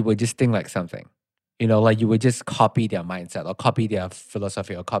and then you would just think like something, like you would just copy their mindset or copy their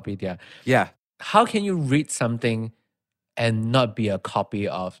philosophy or copy their... Yeah. How can you read something and not be a copy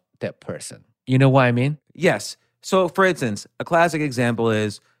of that person? You know what I mean? Yes. So for instance, a classic example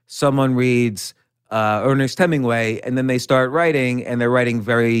is someone reads Ernest Hemingway and then they start writing and they're writing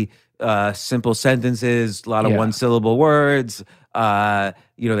very simple sentences, a lot of one-syllable words,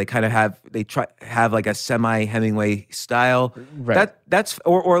 They kind of have like a semi Hemingway style. Right.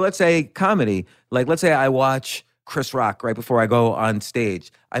 Or let's say comedy. Like let's say I watch Chris Rock right before I go on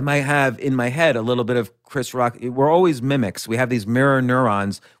stage. I might have in my head a little bit of Chris Rock. We're always mimics. We have these mirror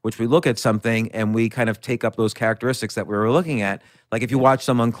neurons, which we look at something and we kind of take up those characteristics that we were looking at. Like if you watch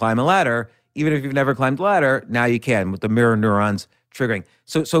someone climb a ladder, even if you've never climbed a ladder, now you can with the mirror neurons triggering.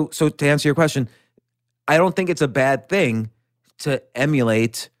 So to answer your question, I don't think it's a bad thing to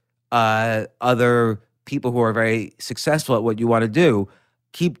emulate other people who are very successful at what you want to do.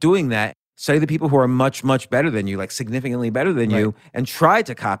 Keep doing that. Study the people who are much, much better than you, like significantly better than you, and try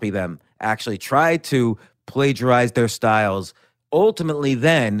to copy them. Actually, try to plagiarize their styles. Ultimately,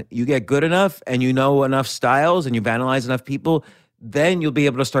 then you get good enough and you know enough styles and you've analyzed enough people, then you'll be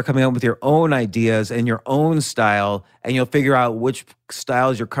able to start coming up with your own ideas and your own style, and you'll figure out which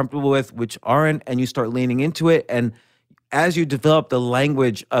styles you're comfortable with, which aren't, and you start leaning into it. And as you develop the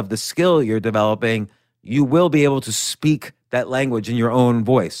language of the skill you're developing, you will be able to speak that language in your own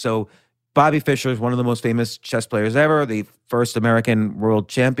voice. So Bobby Fischer is one of the most famous chess players ever, the first American world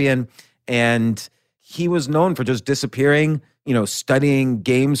champion, and he was known for just disappearing, studying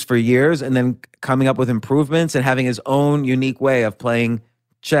games for years and then coming up with improvements and having his own unique way of playing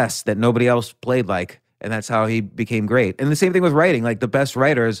chess that nobody else played like. And that's how he became great. And the same thing with writing. Like the best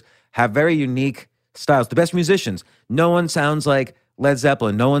writers have very unique styles. The best musicians. No one sounds like Led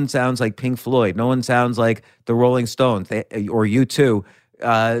Zeppelin. No one sounds like Pink Floyd. No one sounds like the Rolling Stones or U2.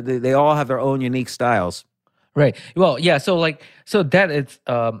 They all have their own unique styles. Right. Well, yeah. So that is,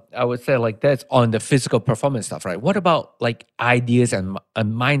 I would say like that's on the physical performance stuff, right? What about like ideas and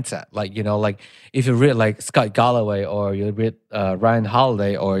mindset? Like, like if you read like Scott Galloway or you read Ryan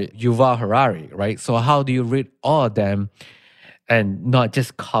Holiday or Yuval Harari, right? So how do you read all of them and not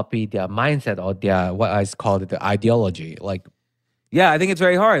just copy their mindset or their, what I call it, the ideology? Like, yeah, I think it's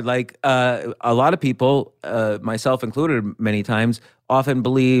very hard. Like a lot of people, myself included many times, often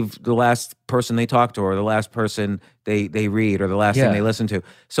believe the last person they talk to or the last person they read or the last thing they listen to.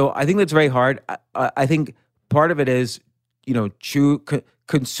 So I think that's very hard. I think part of it is,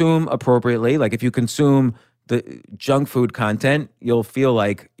 consume appropriately. Like if you consume the junk food content, you'll feel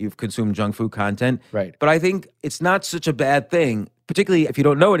like you've consumed junk food content. Right. But I think it's not such a bad thing, particularly if you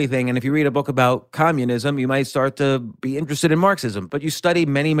don't know anything. And if you read a book about communism, you might start to be interested in Marxism. But you study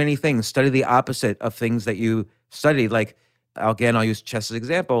many, many things. Study the opposite of things that you studied. Like, again, I'll use chess as an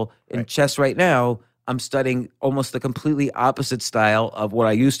example. In chess right now, I'm studying almost the completely opposite style of what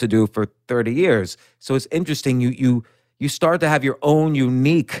I used to do for 30 years. So it's interesting. You start to have your own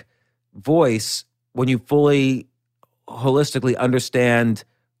unique voice when you fully, holistically understand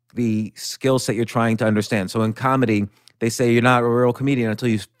the skill set you're trying to understand. So in comedy, they say you're not a real comedian until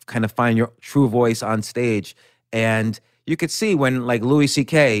you kind of find your true voice on stage. And you could see when like Louis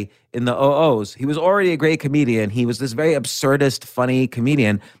C.K. in the OOs, he was already a great comedian. He was this very absurdist, funny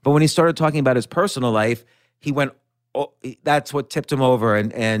comedian. But when he started talking about his personal life, he went, that's what tipped him over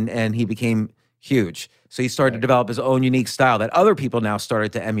and he became huge. So he started to develop his own unique style that other people now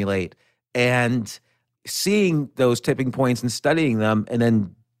started to emulate. And seeing those tipping points and studying them and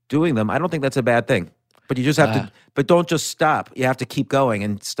then doing them, I don't think that's a bad thing. But you just have to, but don't just stop. You have to keep going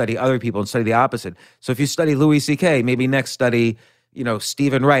and study other people and study the opposite. So if you study Louis C.K., maybe next study,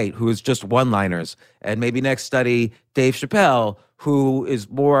 Stephen Wright, who is just one-liners. And maybe next study Dave Chappelle, who is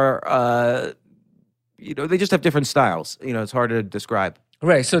more, they just have different styles. It's hard to describe.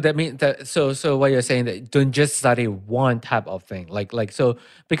 Right. So that means that so what you're saying that don't just study one type of thing. Like so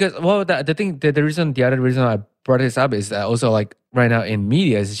because the other reason I brought this up is that also like right now in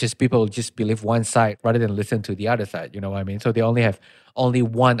media it's just people just believe one side rather than listen to the other side. You know what I mean? So they only have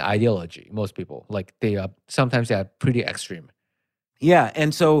one ideology, most people. Like sometimes they are pretty extreme. Yeah.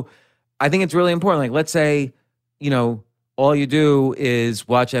 And so I think it's really important. Like let's say, all you do is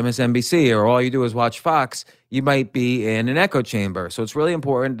watch MSNBC or all you do is watch Fox, you might be in an echo chamber. So it's really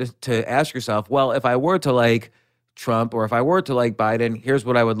important to ask yourself, well, if I were to like Trump or if I were to like Biden, here's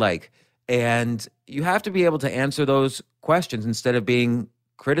what I would like. And you have to be able to answer those questions instead of being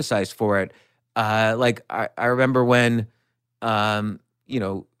criticized for it. Like I remember when,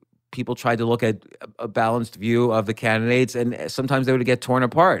 people tried to look at a balanced view of the candidates and sometimes they would get torn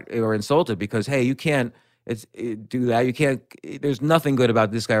apart or insulted because, hey, you can't do that. You can't, there's nothing good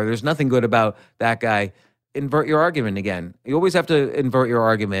about this guy or there's nothing good about that guy. Invert your argument again. You always have to invert your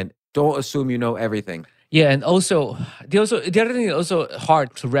argument. Don't assume you know everything. Yeah, and also the other thing is also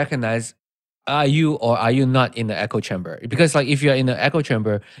hard to recognize. Are you or are you not in the echo chamber? Because like if you're in the echo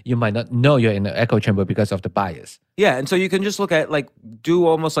chamber, you might not know you're in the echo chamber because of the bias. Yeah, and so you can just look at do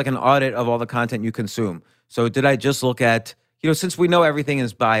almost like an audit of all the content you consume. So did I just look at since we know everything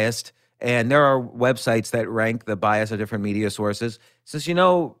is biased and there are websites that rank the bias of different media sources, since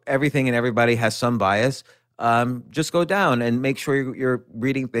everything and everybody has some bias, just go down and make sure you're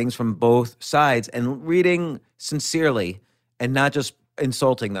reading things from both sides and reading sincerely and not just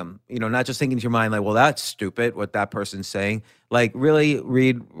insulting them, not just thinking to your mind like, well, that's stupid what that person's saying. Like really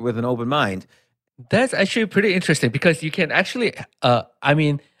read with an open mind. That's actually pretty interesting because you can actually,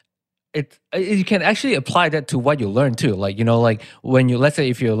 you can actually apply that to what you learn too. Like, like when let's say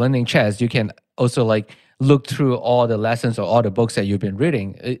if you're learning chess, you can also like look through all the lessons or all the books that you've been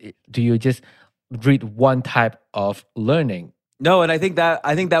reading. Do you just read one type of learning? No, and I think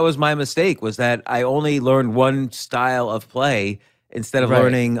that was my mistake, was that I only learned one style of play instead of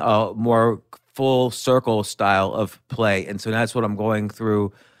learning a more full circle style of play. And so that's what I'm going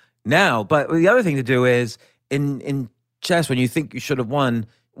through now. But the other thing to do is in chess, when you think you should have won,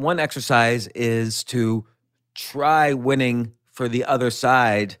 one exercise is to try winning for the other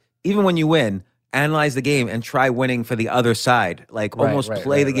side. Even when you win, analyze the game and try winning for the other side. Like almost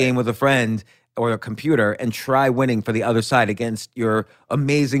play the game with a friend or a computer and try winning for the other side against your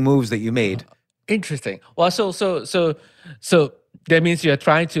amazing moves that you made. Interesting. Well, so that means you're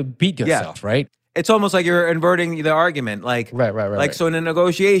trying to beat yourself, right? It's almost like you're inverting the argument. Like, right. So in a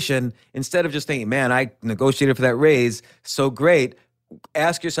negotiation, instead of just thinking, man, I negotiated for that raise, so great,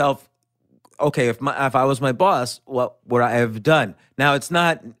 ask yourself, okay, if I was my boss, what would I have done? Now,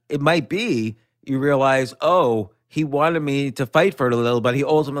 it might be you realize, oh, he wanted me to fight for it a little, but he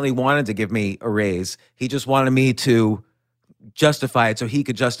ultimately wanted to give me a raise. He just wanted me to justify it so he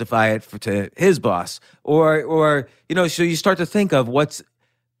could justify it to his boss. Or so you start to think of what's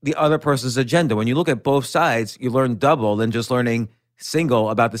the other person's agenda. When you look at both sides, you learn double than just learning single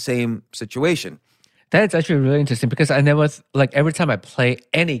about the same situation. That's actually really interesting because I never, like every time I play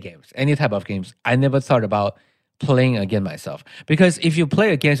any games, any type of games, I never thought about playing against myself. Because if you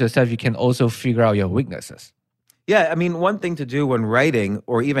play against yourself, you can also figure out your weaknesses. Yeah, I mean, one thing to do when writing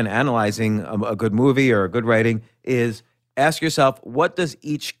or even analyzing a good movie or a good writing is ask yourself, what does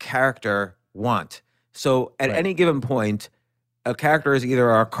each character want? So at any given point, a character is either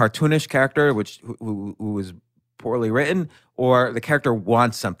a cartoonish character, who is poorly written, or the character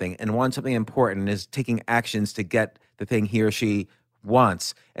wants something important and is taking actions to get the thing he or she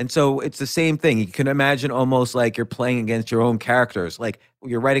wants. And so it's the same thing. You can imagine almost like you're playing against your own characters. Like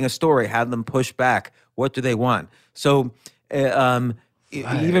you're writing a story, have them push back. What do they want? So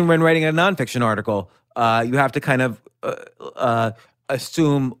even when writing a nonfiction article, you have to kind of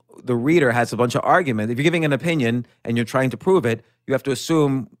assume the reader has a bunch of arguments. If you're giving an opinion and you're trying to prove it, you have to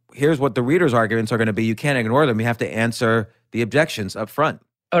assume here's what the reader's arguments are going to be. You can't ignore them. You have to answer the objections up front.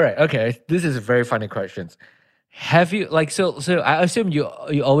 All right. Okay. This is a very funny question. Have you so I assume you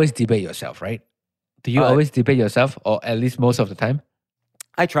always debate yourself, right? Do you always debate yourself, or at least most of the time?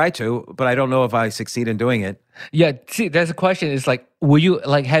 I try to, but I don't know if I succeed in doing it. Yeah, see, there's a question. It's like, will you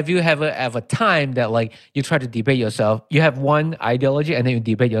have you ever have a time that like you try to debate yourself? You have one ideology and then you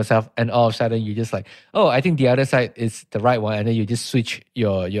debate yourself, and all of a sudden you just like, oh, I think the other side is the right one, and then you just switch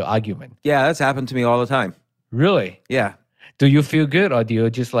your argument. Yeah, that's happened to me all the time. Really? Yeah. Do you feel good, or do you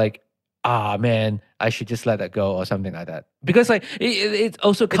just like, man, I should just let that go or something like that? Because like it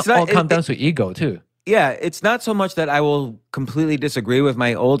also comes down to ego too. Yeah, it's not so much that I will completely disagree with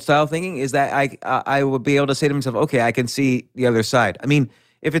my old style thinking, is that I would be able to say to myself, okay, I can see the other side. I mean,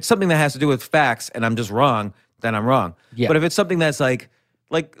 if it's something that has to do with facts and I'm just wrong, then I'm wrong. Yeah. But if it's something that's like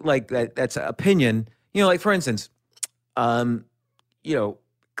that's opinion, like for instance, climate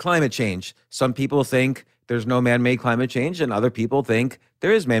change. Some people think there's no man-made climate change, and other people think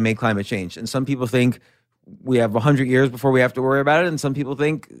there is man-made climate change. And some people think we have 100 years before we have to worry about it, and some people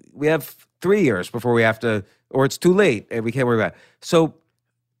think we have 3 years before we have to, or it's too late and we can't worry about it. So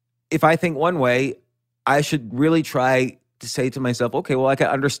if I think one way, I should really try to say to myself, okay, well, I can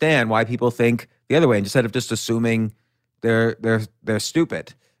understand why people think the other way, instead of just assuming they're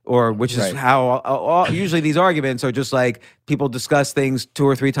stupid. Or which is how usually these arguments are, just like people discuss things 2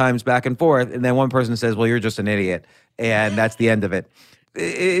 or 3 times back and forth, and then one person says, well, you're just an idiot, and that's the end of it.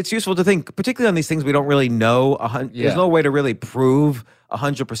 It's useful to think, particularly on these things we don't really know. There's no way to really prove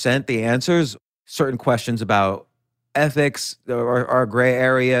 100% the answers. Certain questions about ethics are gray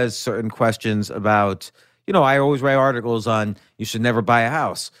areas. Certain questions about, I always write articles on you should never buy a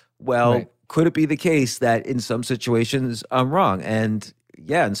house. Well, could it be the case that in some situations I'm wrong? And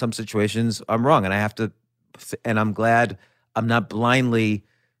yeah, in some situations I'm wrong. And I have to, and I'm glad I'm not blindly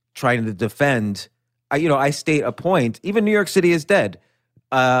trying to defend. I state a point. Even New York City is dead.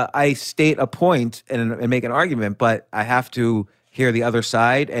 I state a point and make an argument, but I have to hear the other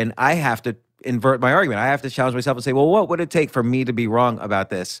side, and I have to invert my argument. I have to challenge myself and say, well, what would it take for me to be wrong about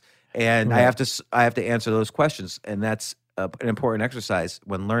this? And I Right. have to answer those questions, and that's an important exercise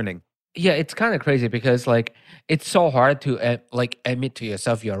when learning. Yeah, it's kind of crazy because like it's so hard to like admit to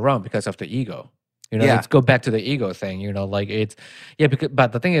yourself you're wrong because of the ego. Yeah. It's go back to the ego thing. Like it's because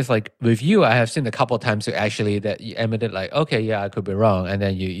but the thing is like with you, I have seen a couple of times you actually that you admitted like okay, yeah, I could be wrong, and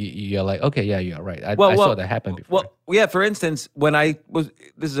then you're like okay, yeah, you're right. I saw that happen before. Well, yeah. For instance, this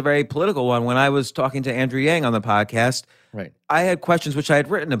is a very political one. When I was talking to Andrew Yang on the podcast, Right. I had questions which I had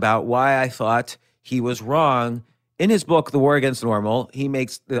written about why I thought he was wrong. In his book, The War Against Normal, he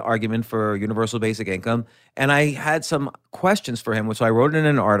makes the argument for universal basic income. And I had some questions for him, which I wrote in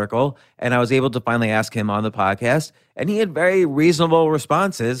an article, and I was able to finally ask him on the podcast. And he had very reasonable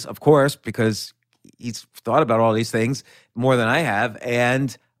responses, of course, because he's thought about all these things more than I have.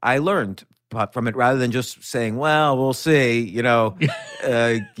 And I learned from it rather than just saying, well, we'll see,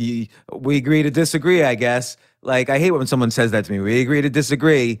 we agree to disagree, I guess. Like, I hate when someone says that to me. We agree to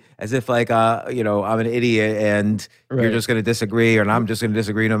disagree, as if like, I'm an idiot and you're Right. just going to disagree, and I'm just going to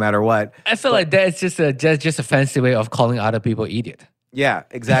disagree no matter what. I feel like that's just a fancy way of calling other people idiot. Yeah,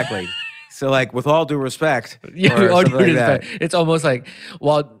 exactly. So, like, with all due respect, Yeah, or all something due like that. respect. It's almost like,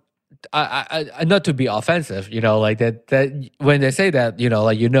 well, I not to be offensive, like that when they say that,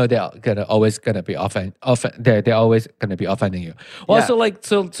 they're always gonna be they're always gonna be offending you. Well, Yeah. so like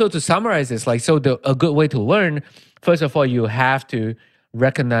so to summarize this, like a good way to learn, first of all, you have to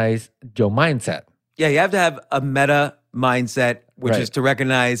recognize your mindset. Yeah, you have to have a meta mindset, which Right. is to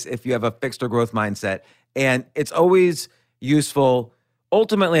recognize if you have a fixed or growth mindset. And it's always useful.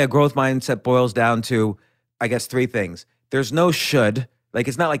 Ultimately, a growth mindset boils down to, I guess, three things. There's no should. Like,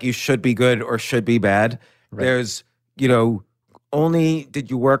 it's not like you should be good or should be bad. Right. There's, only did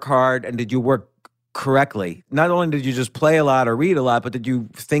you work hard and did you work correctly? Not only did you just play a lot or read a lot, but did you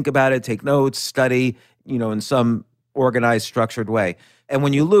think about it, take notes, study, in some organized, structured way. And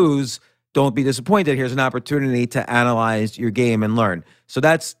when you lose, don't be disappointed. Here's an opportunity to analyze your game and learn. So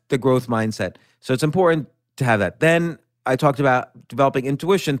that's the growth mindset. So it's important to have that. Then I talked about developing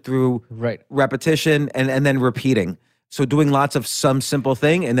intuition through Right. repetition and then repeating. So doing lots of some simple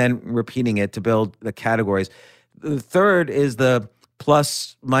thing and then repeating it to build the categories. The third is the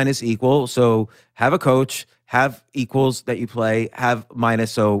plus, minus, equal. So have a coach, have equals that you play, have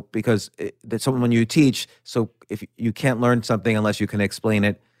minus. So because that's someone when you teach. So if you can't learn something unless you can explain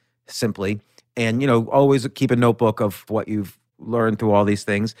it simply, and always keep a notebook of what you've learned through all these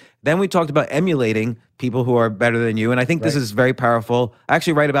things. Then we talked about emulating people who are better than you, and I think this Right. is very powerful. I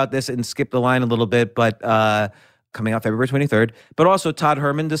actually write about this and skip the line a little bit, but coming out February 23rd. But also Todd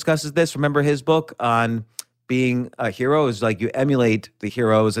Herman discusses this. Remember his book on being a hero is like you emulate the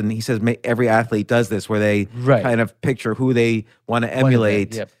heroes, and he says every athlete does this, where they Right. kind of picture who they want to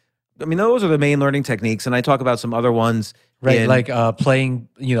emulate. Yep. I mean, those are the main learning techniques, and I talk about some other ones. Right. in- Like playing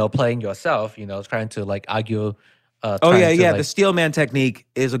yourself, trying to like argue. Oh trying yeah, to, yeah. like- The Steelman technique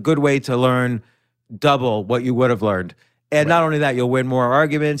is a good way to learn double what you would have learned, and not only that, you'll win more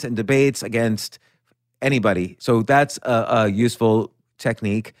arguments and debates against anybody. So that's a useful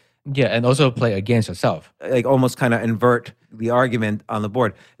technique. Yeah, and also play against yourself. Like almost kind of invert the argument on the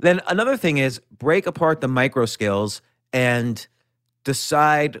board. Then another thing is break apart the micro skills and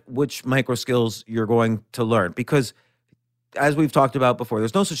decide which micro skills you're going to learn. Because as we've talked about before,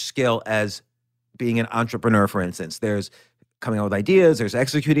 there's no such skill as being an entrepreneur, for instance. There's coming up with ideas, there's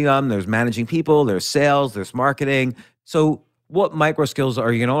executing them, there's managing people, there's sales, there's marketing. So what micro skills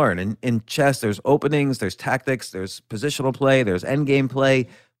are you going to learn? In chess, there's openings, there's tactics, there's positional play, there's end game play.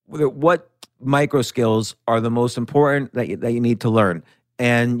 What micro skills are the most important that you need to learn?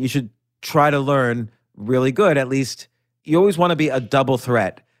 And you should try to learn really good. At least you always want to be a double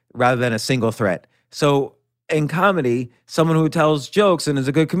threat rather than a single threat. So in comedy, someone who tells jokes and is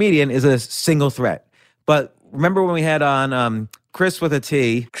a good comedian is a single threat. But remember when we had on Chris with a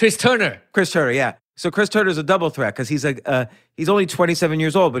T? Chris Turner. Chris Turner, yeah. So Chris Turner's a double threat because he's only 27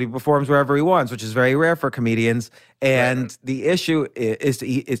 years old, but he performs wherever he wants, which is very rare for comedians. And the issue is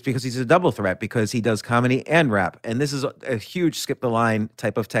because he's a double threat because he does comedy and rap, and this is a huge skip the line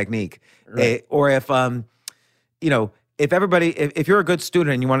type of technique. Right. Or if if you're a good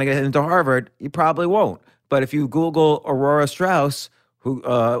student and you want to get into Harvard, you probably won't. But if you Google Aurora Strauss,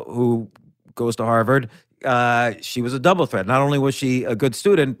 who goes to Harvard. She was a double threat. Not only was she a good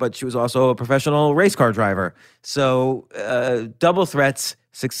student, but she was also a professional race car driver. So double threats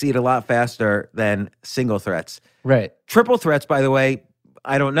succeed a lot faster than single threats. Right. Triple threats, by the way,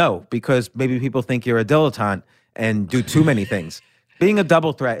 I don't know, because maybe people think you're a dilettante and do too many things. Being a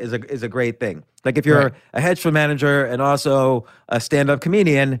double threat is a great thing. Like if you're Right. a hedge fund manager and also a stand-up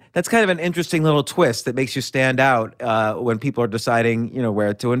comedian, that's kind of an interesting little twist that makes you stand out when people are deciding,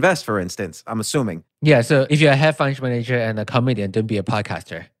 where to invest, for instance. I'm assuming. Yeah. So if you're a hedge fund manager and a comedian, don't be a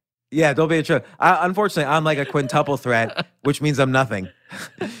podcaster. Yeah, don't be a true. Unfortunately, I'm like a quintuple threat, which means I'm nothing.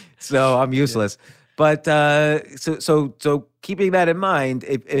 So I'm useless. But so keeping that in mind,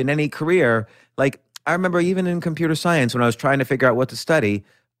 if, in any career, like I remember even in computer science when I was trying to figure out what to study,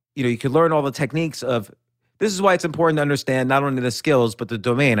 you could learn all the techniques of. This is why it's important to understand not only the skills but the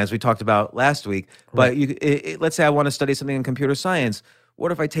domain, as we talked about last week. But let's say I want to study something in computer science.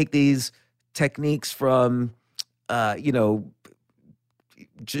 What if I take these techniques from,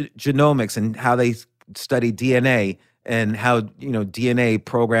 genomics and how they study DNA and how DNA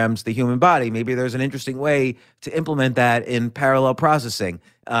programs the human body? Maybe there's an interesting way to implement that in parallel processing,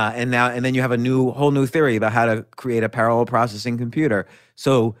 and then you have a whole new theory about how to create a parallel processing computer.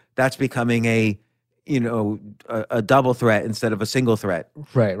 So that's becoming a double threat instead of a single threat.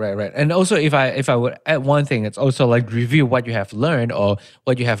 Right. And also, if I would add one thing, it's also like review what you have learned or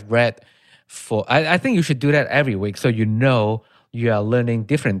what you have read. I think you should do that every week, so you are learning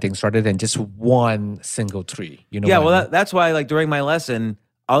different things rather than just one single tree. Yeah, well, that's why, like, during my lesson,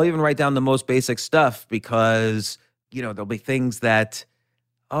 I'll even write down the most basic stuff because, there'll be things that,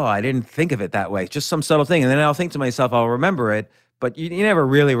 I didn't think of it that way. Just some subtle thing. And then I'll think to myself, I'll remember it. But you never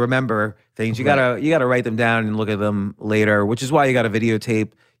really remember things. You gotta write them down and look at them later, which is why you got to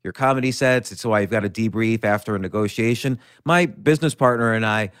videotape your comedy sets. It's why you've got to debrief after a negotiation. My business partner and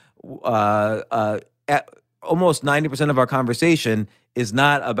I, almost 90% of our conversation is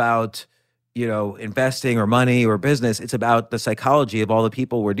not about, investing or money or business. It's about the psychology of all the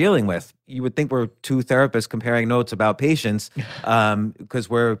people we're dealing with. You would think we're two therapists comparing notes about patients, because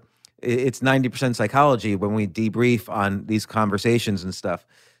it's 90% psychology when we debrief on these conversations and stuff.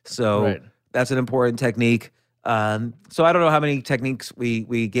 So that's an important technique. So I don't know how many techniques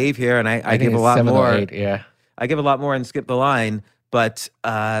we gave here, and I give a lot 7 more. or 8, yeah. I give a lot more and skip the line, but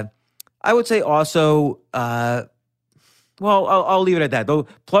I would say also, I'll leave it at that. Though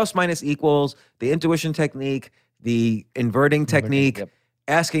plus, minus, equals, the intuition technique, the inverting technique, Yep.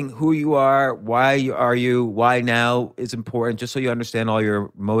 asking who you are, why are you, why now is important, just so you understand all your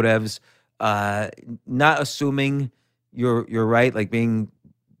motives. Not assuming you're right, like being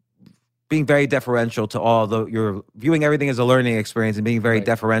very deferential to you're viewing everything as a learning experience and being very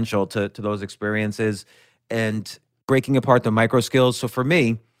deferential to those experiences, and breaking apart the micro skills. So for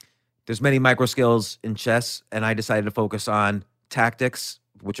me, there's many micro skills in chess, and I decided to focus on tactics,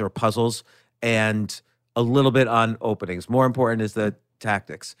 which are puzzles, and a little bit on openings. More important is the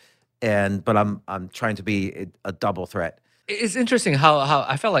tactics, but I'm trying to be a double threat. It's interesting how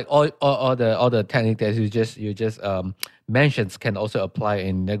I felt like all the technique that you just mentioned can also apply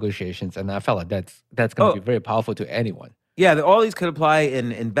in negotiations, and I felt like that's going to be very powerful to anyone. Yeah, all these could apply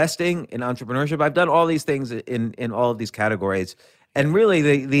in investing, in entrepreneurship. I've done all these things in all of these categories. And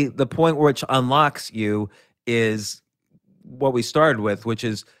really, the point which unlocks you is what we started with, which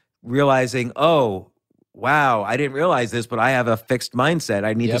is realizing, oh, wow, I didn't realize this, but I have a fixed mindset.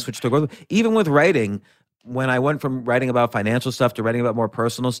 I need to switch to growth. Even with writing, when I went from writing about financial stuff to writing about more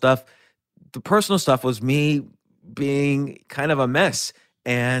personal stuff, the personal stuff was me being kind of a mess.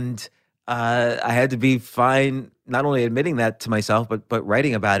 And I had to be fine, not only admitting that to myself, but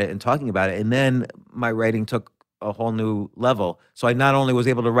writing about it and talking about it. And then my writing took a whole new level. So I not only was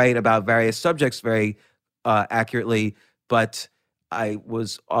able to write about various subjects very accurately, but I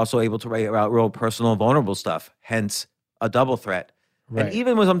was also able to write about real personal, vulnerable stuff, hence a double threat. Right. And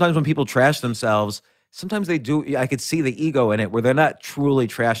even sometimes when people trash themselves, sometimes they do, I could see the ego in it where they're not truly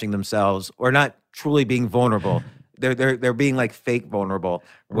trashing themselves or not truly being vulnerable. They're being like fake vulnerable,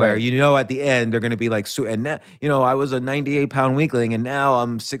 where at the end they're going to be like, and now, I was a 98-pound weakling and now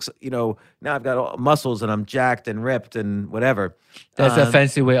I'm 6, now I've got all muscles and I'm jacked and ripped and whatever. That's a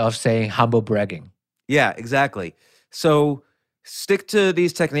fancy way of saying humble bragging. Yeah, exactly. So stick to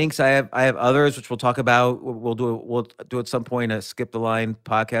these techniques. I have others which we'll talk about. We'll do at some point a Skip the Line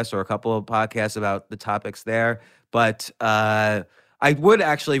podcast or a couple of podcasts about the topics there. But I would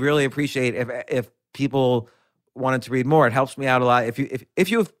actually really appreciate if people wanted to read more. It helps me out a lot.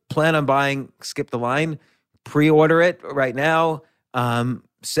 If you plan on buying Skip the Line, pre-order it right now.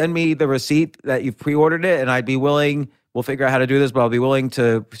 Send me the receipt that you've pre-ordered it, and I'd be willing. We'll figure out how to do this, but I'll be willing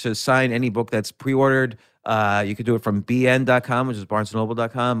to sign any book that's pre-ordered. You could do it from bn.com, which is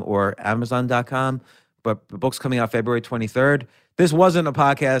barnesandnoble.com, or amazon.com. But the book's coming out February 23rd. This wasn't a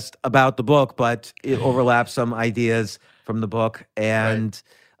podcast about the book, but it overlaps some ideas from the book. And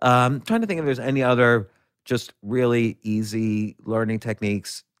I'm trying to think if there's any other just really easy learning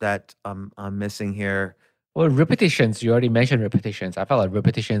techniques that I'm missing here? Well, repetitions, you already mentioned repetitions. I felt like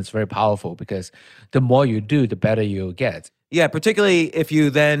repetition is very powerful because the more you do, the better you get. Yeah, particularly if you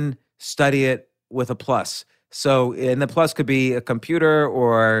then study it with a plus. So, and the plus could be a computer,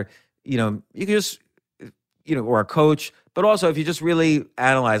 or you can just or a coach. But also, if you just really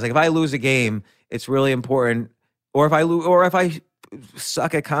analyze, like if I lose a game, it's really important. Or if I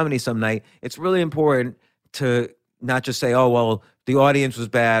suck at comedy some night, it's really important to not just say, "Oh, well, the audience was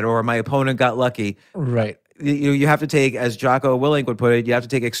bad," or "My opponent got lucky." Right. You have to take, as Jocko Willink would put it, you have to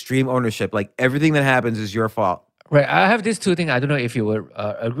take extreme ownership. Like everything that happens is your fault. Right. I have these two things. I don't know if you would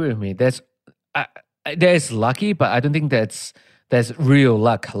agree with me. There's lucky, but I don't think that's real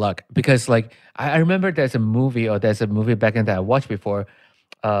luck. Because like I remember there's a movie back in that I watched before.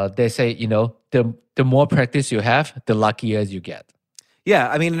 They say the more practice you have, the luckier you get. Yeah,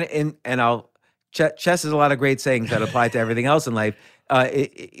 I mean, chess is a lot of great sayings that apply to everything else in life.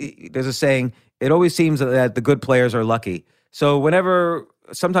 There's a saying: it always seems that the good players are lucky. So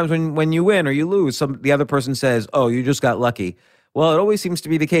sometimes when you win or you lose, the other person says, "Oh, you just got lucky." Well, it always seems to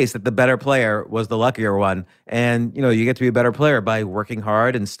be the case that the better player was the luckier one. And, you get to be a better player by working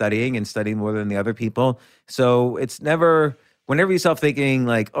hard and studying more than the other people. So it's never, whenever you're self-thinking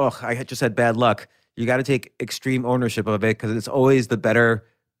like, "Oh, I just had bad luck," you got to take extreme ownership of it, because it's always the better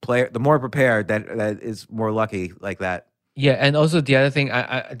player, the more prepared that is more lucky like that. Yeah, and also the other thing,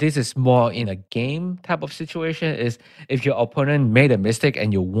 this is more in a game type of situation, is if your opponent made a mistake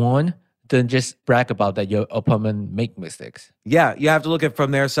and you won, then just brag about that your opponent make mistakes. Yeah, you have to look at it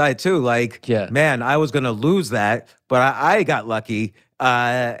from their side too. Like, Yeah. man, I was going to lose that, but I got lucky.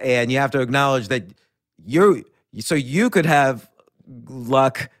 And you have to acknowledge that you could have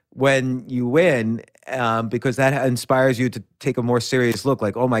luck when you win, because that inspires you to take a more serious look.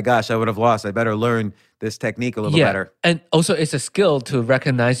 Like, oh my gosh, I would have lost. I better learn this technique a little better. And also it's a skill to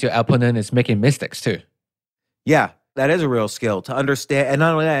recognize your opponent is making mistakes too. Yeah, that is a real skill to understand, and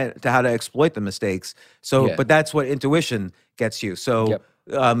not only that, to how to exploit the mistakes. So, but that's what intuition gets you. So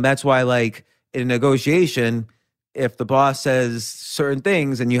that's why, like in negotiation, if the boss says certain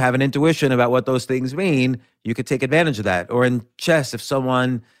things and you have an intuition about what those things mean, you could take advantage of that. Or in chess, if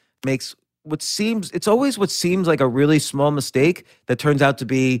someone makes it's always what seems like a really small mistake that turns out to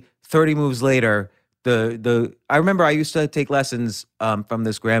be 30 moves later. I remember I used to take lessons from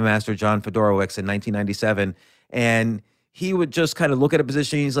this grandmaster, John Fedorowicz, in 1997. And he would just kind of look at a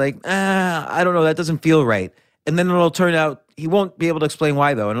position. He's like, I don't know, that doesn't feel right. And then it'll turn out, he won't be able to explain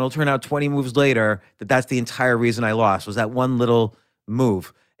why though. And it'll turn out 20 moves later that that's the entire reason I lost, was that one little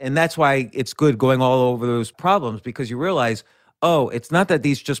move. And that's why it's good going all over those problems, because you realize, oh, it's not that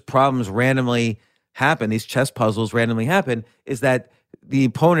these just problems randomly happen, these chess puzzles randomly happen, is that the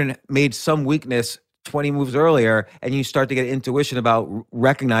opponent made some weakness 20 moves earlier, and you start to get intuition about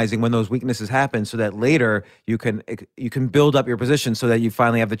recognizing when those weaknesses happen, so that later you can build up your position so that you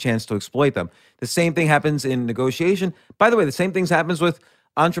finally have the chance to exploit them. The same thing happens in negotiation. By the way, the same thing happens with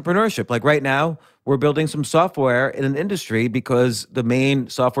entrepreneurship. Like right now, we're building some software in an industry because the main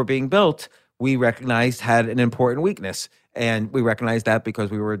software being built, we recognized had an important weakness. And we recognized that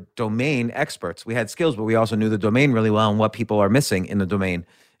because we were domain experts. We had skills, but we also knew the domain really well and what people are missing in the domain.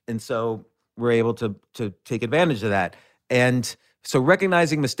 And so we're able to take advantage of that. And so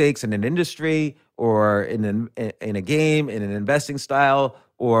recognizing mistakes in an industry or in a game, in an investing style,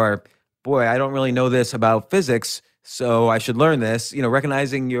 or, boy, I don't really know this about physics, so I should learn this.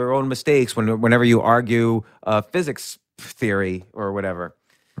 Recognizing your own mistakes whenever you argue physics theory or whatever.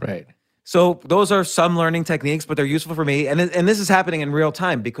 Right. So those are some learning techniques, but they're useful for me. And this is happening in real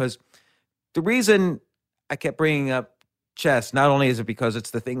time, because the reason I kept bringing up chess, not only is it because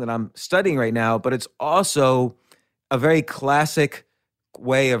it's the thing that I'm studying right now, but it's also a very classic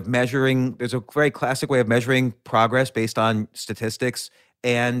way of measuring. There's a very classic way of measuring progress based on statistics.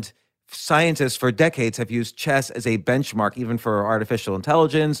 And scientists for decades have used chess as a benchmark, even for artificial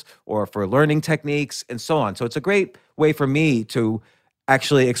intelligence or for learning techniques and so on. So it's a great way for me to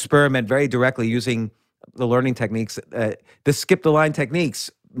actually experiment very directly using the learning techniques, the skip the line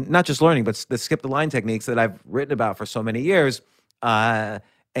techniques, not just learning, but the skip the line techniques that I've written about for so many years. And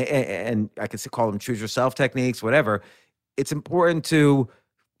I could call them choose yourself techniques, whatever. It's important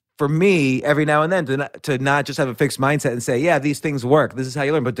for me, every now and then to not just have a fixed mindset and say, yeah, these things work, this is how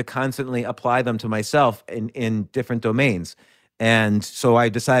you learn, but to constantly apply them to myself in different domains. And so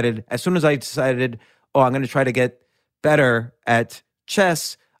as soon as I decided, I'm going to try to get better at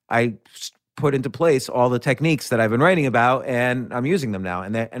chess, I put into place all the techniques that I've been writing about, and I'm using them now,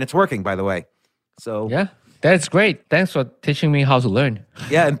 and it's working, by the way. So yeah, That's great. Thanks for teaching me how to learn.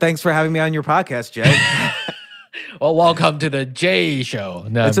 Yeah, and thanks for having me on your podcast, Jay. Well, welcome to the Jay Show.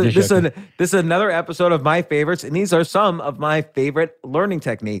 No, This is another episode of my favorites, and these are some of my favorite learning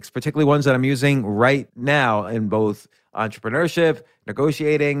techniques, particularly ones that I'm using right now in both entrepreneurship,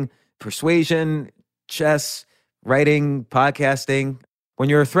 negotiating, persuasion, chess, writing, podcasting. When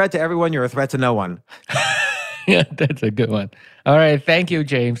you're a threat to everyone, you're a threat to no one. Yeah, that's a good one. All right. Thank you,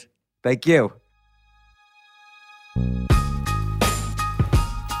 James. Thank you.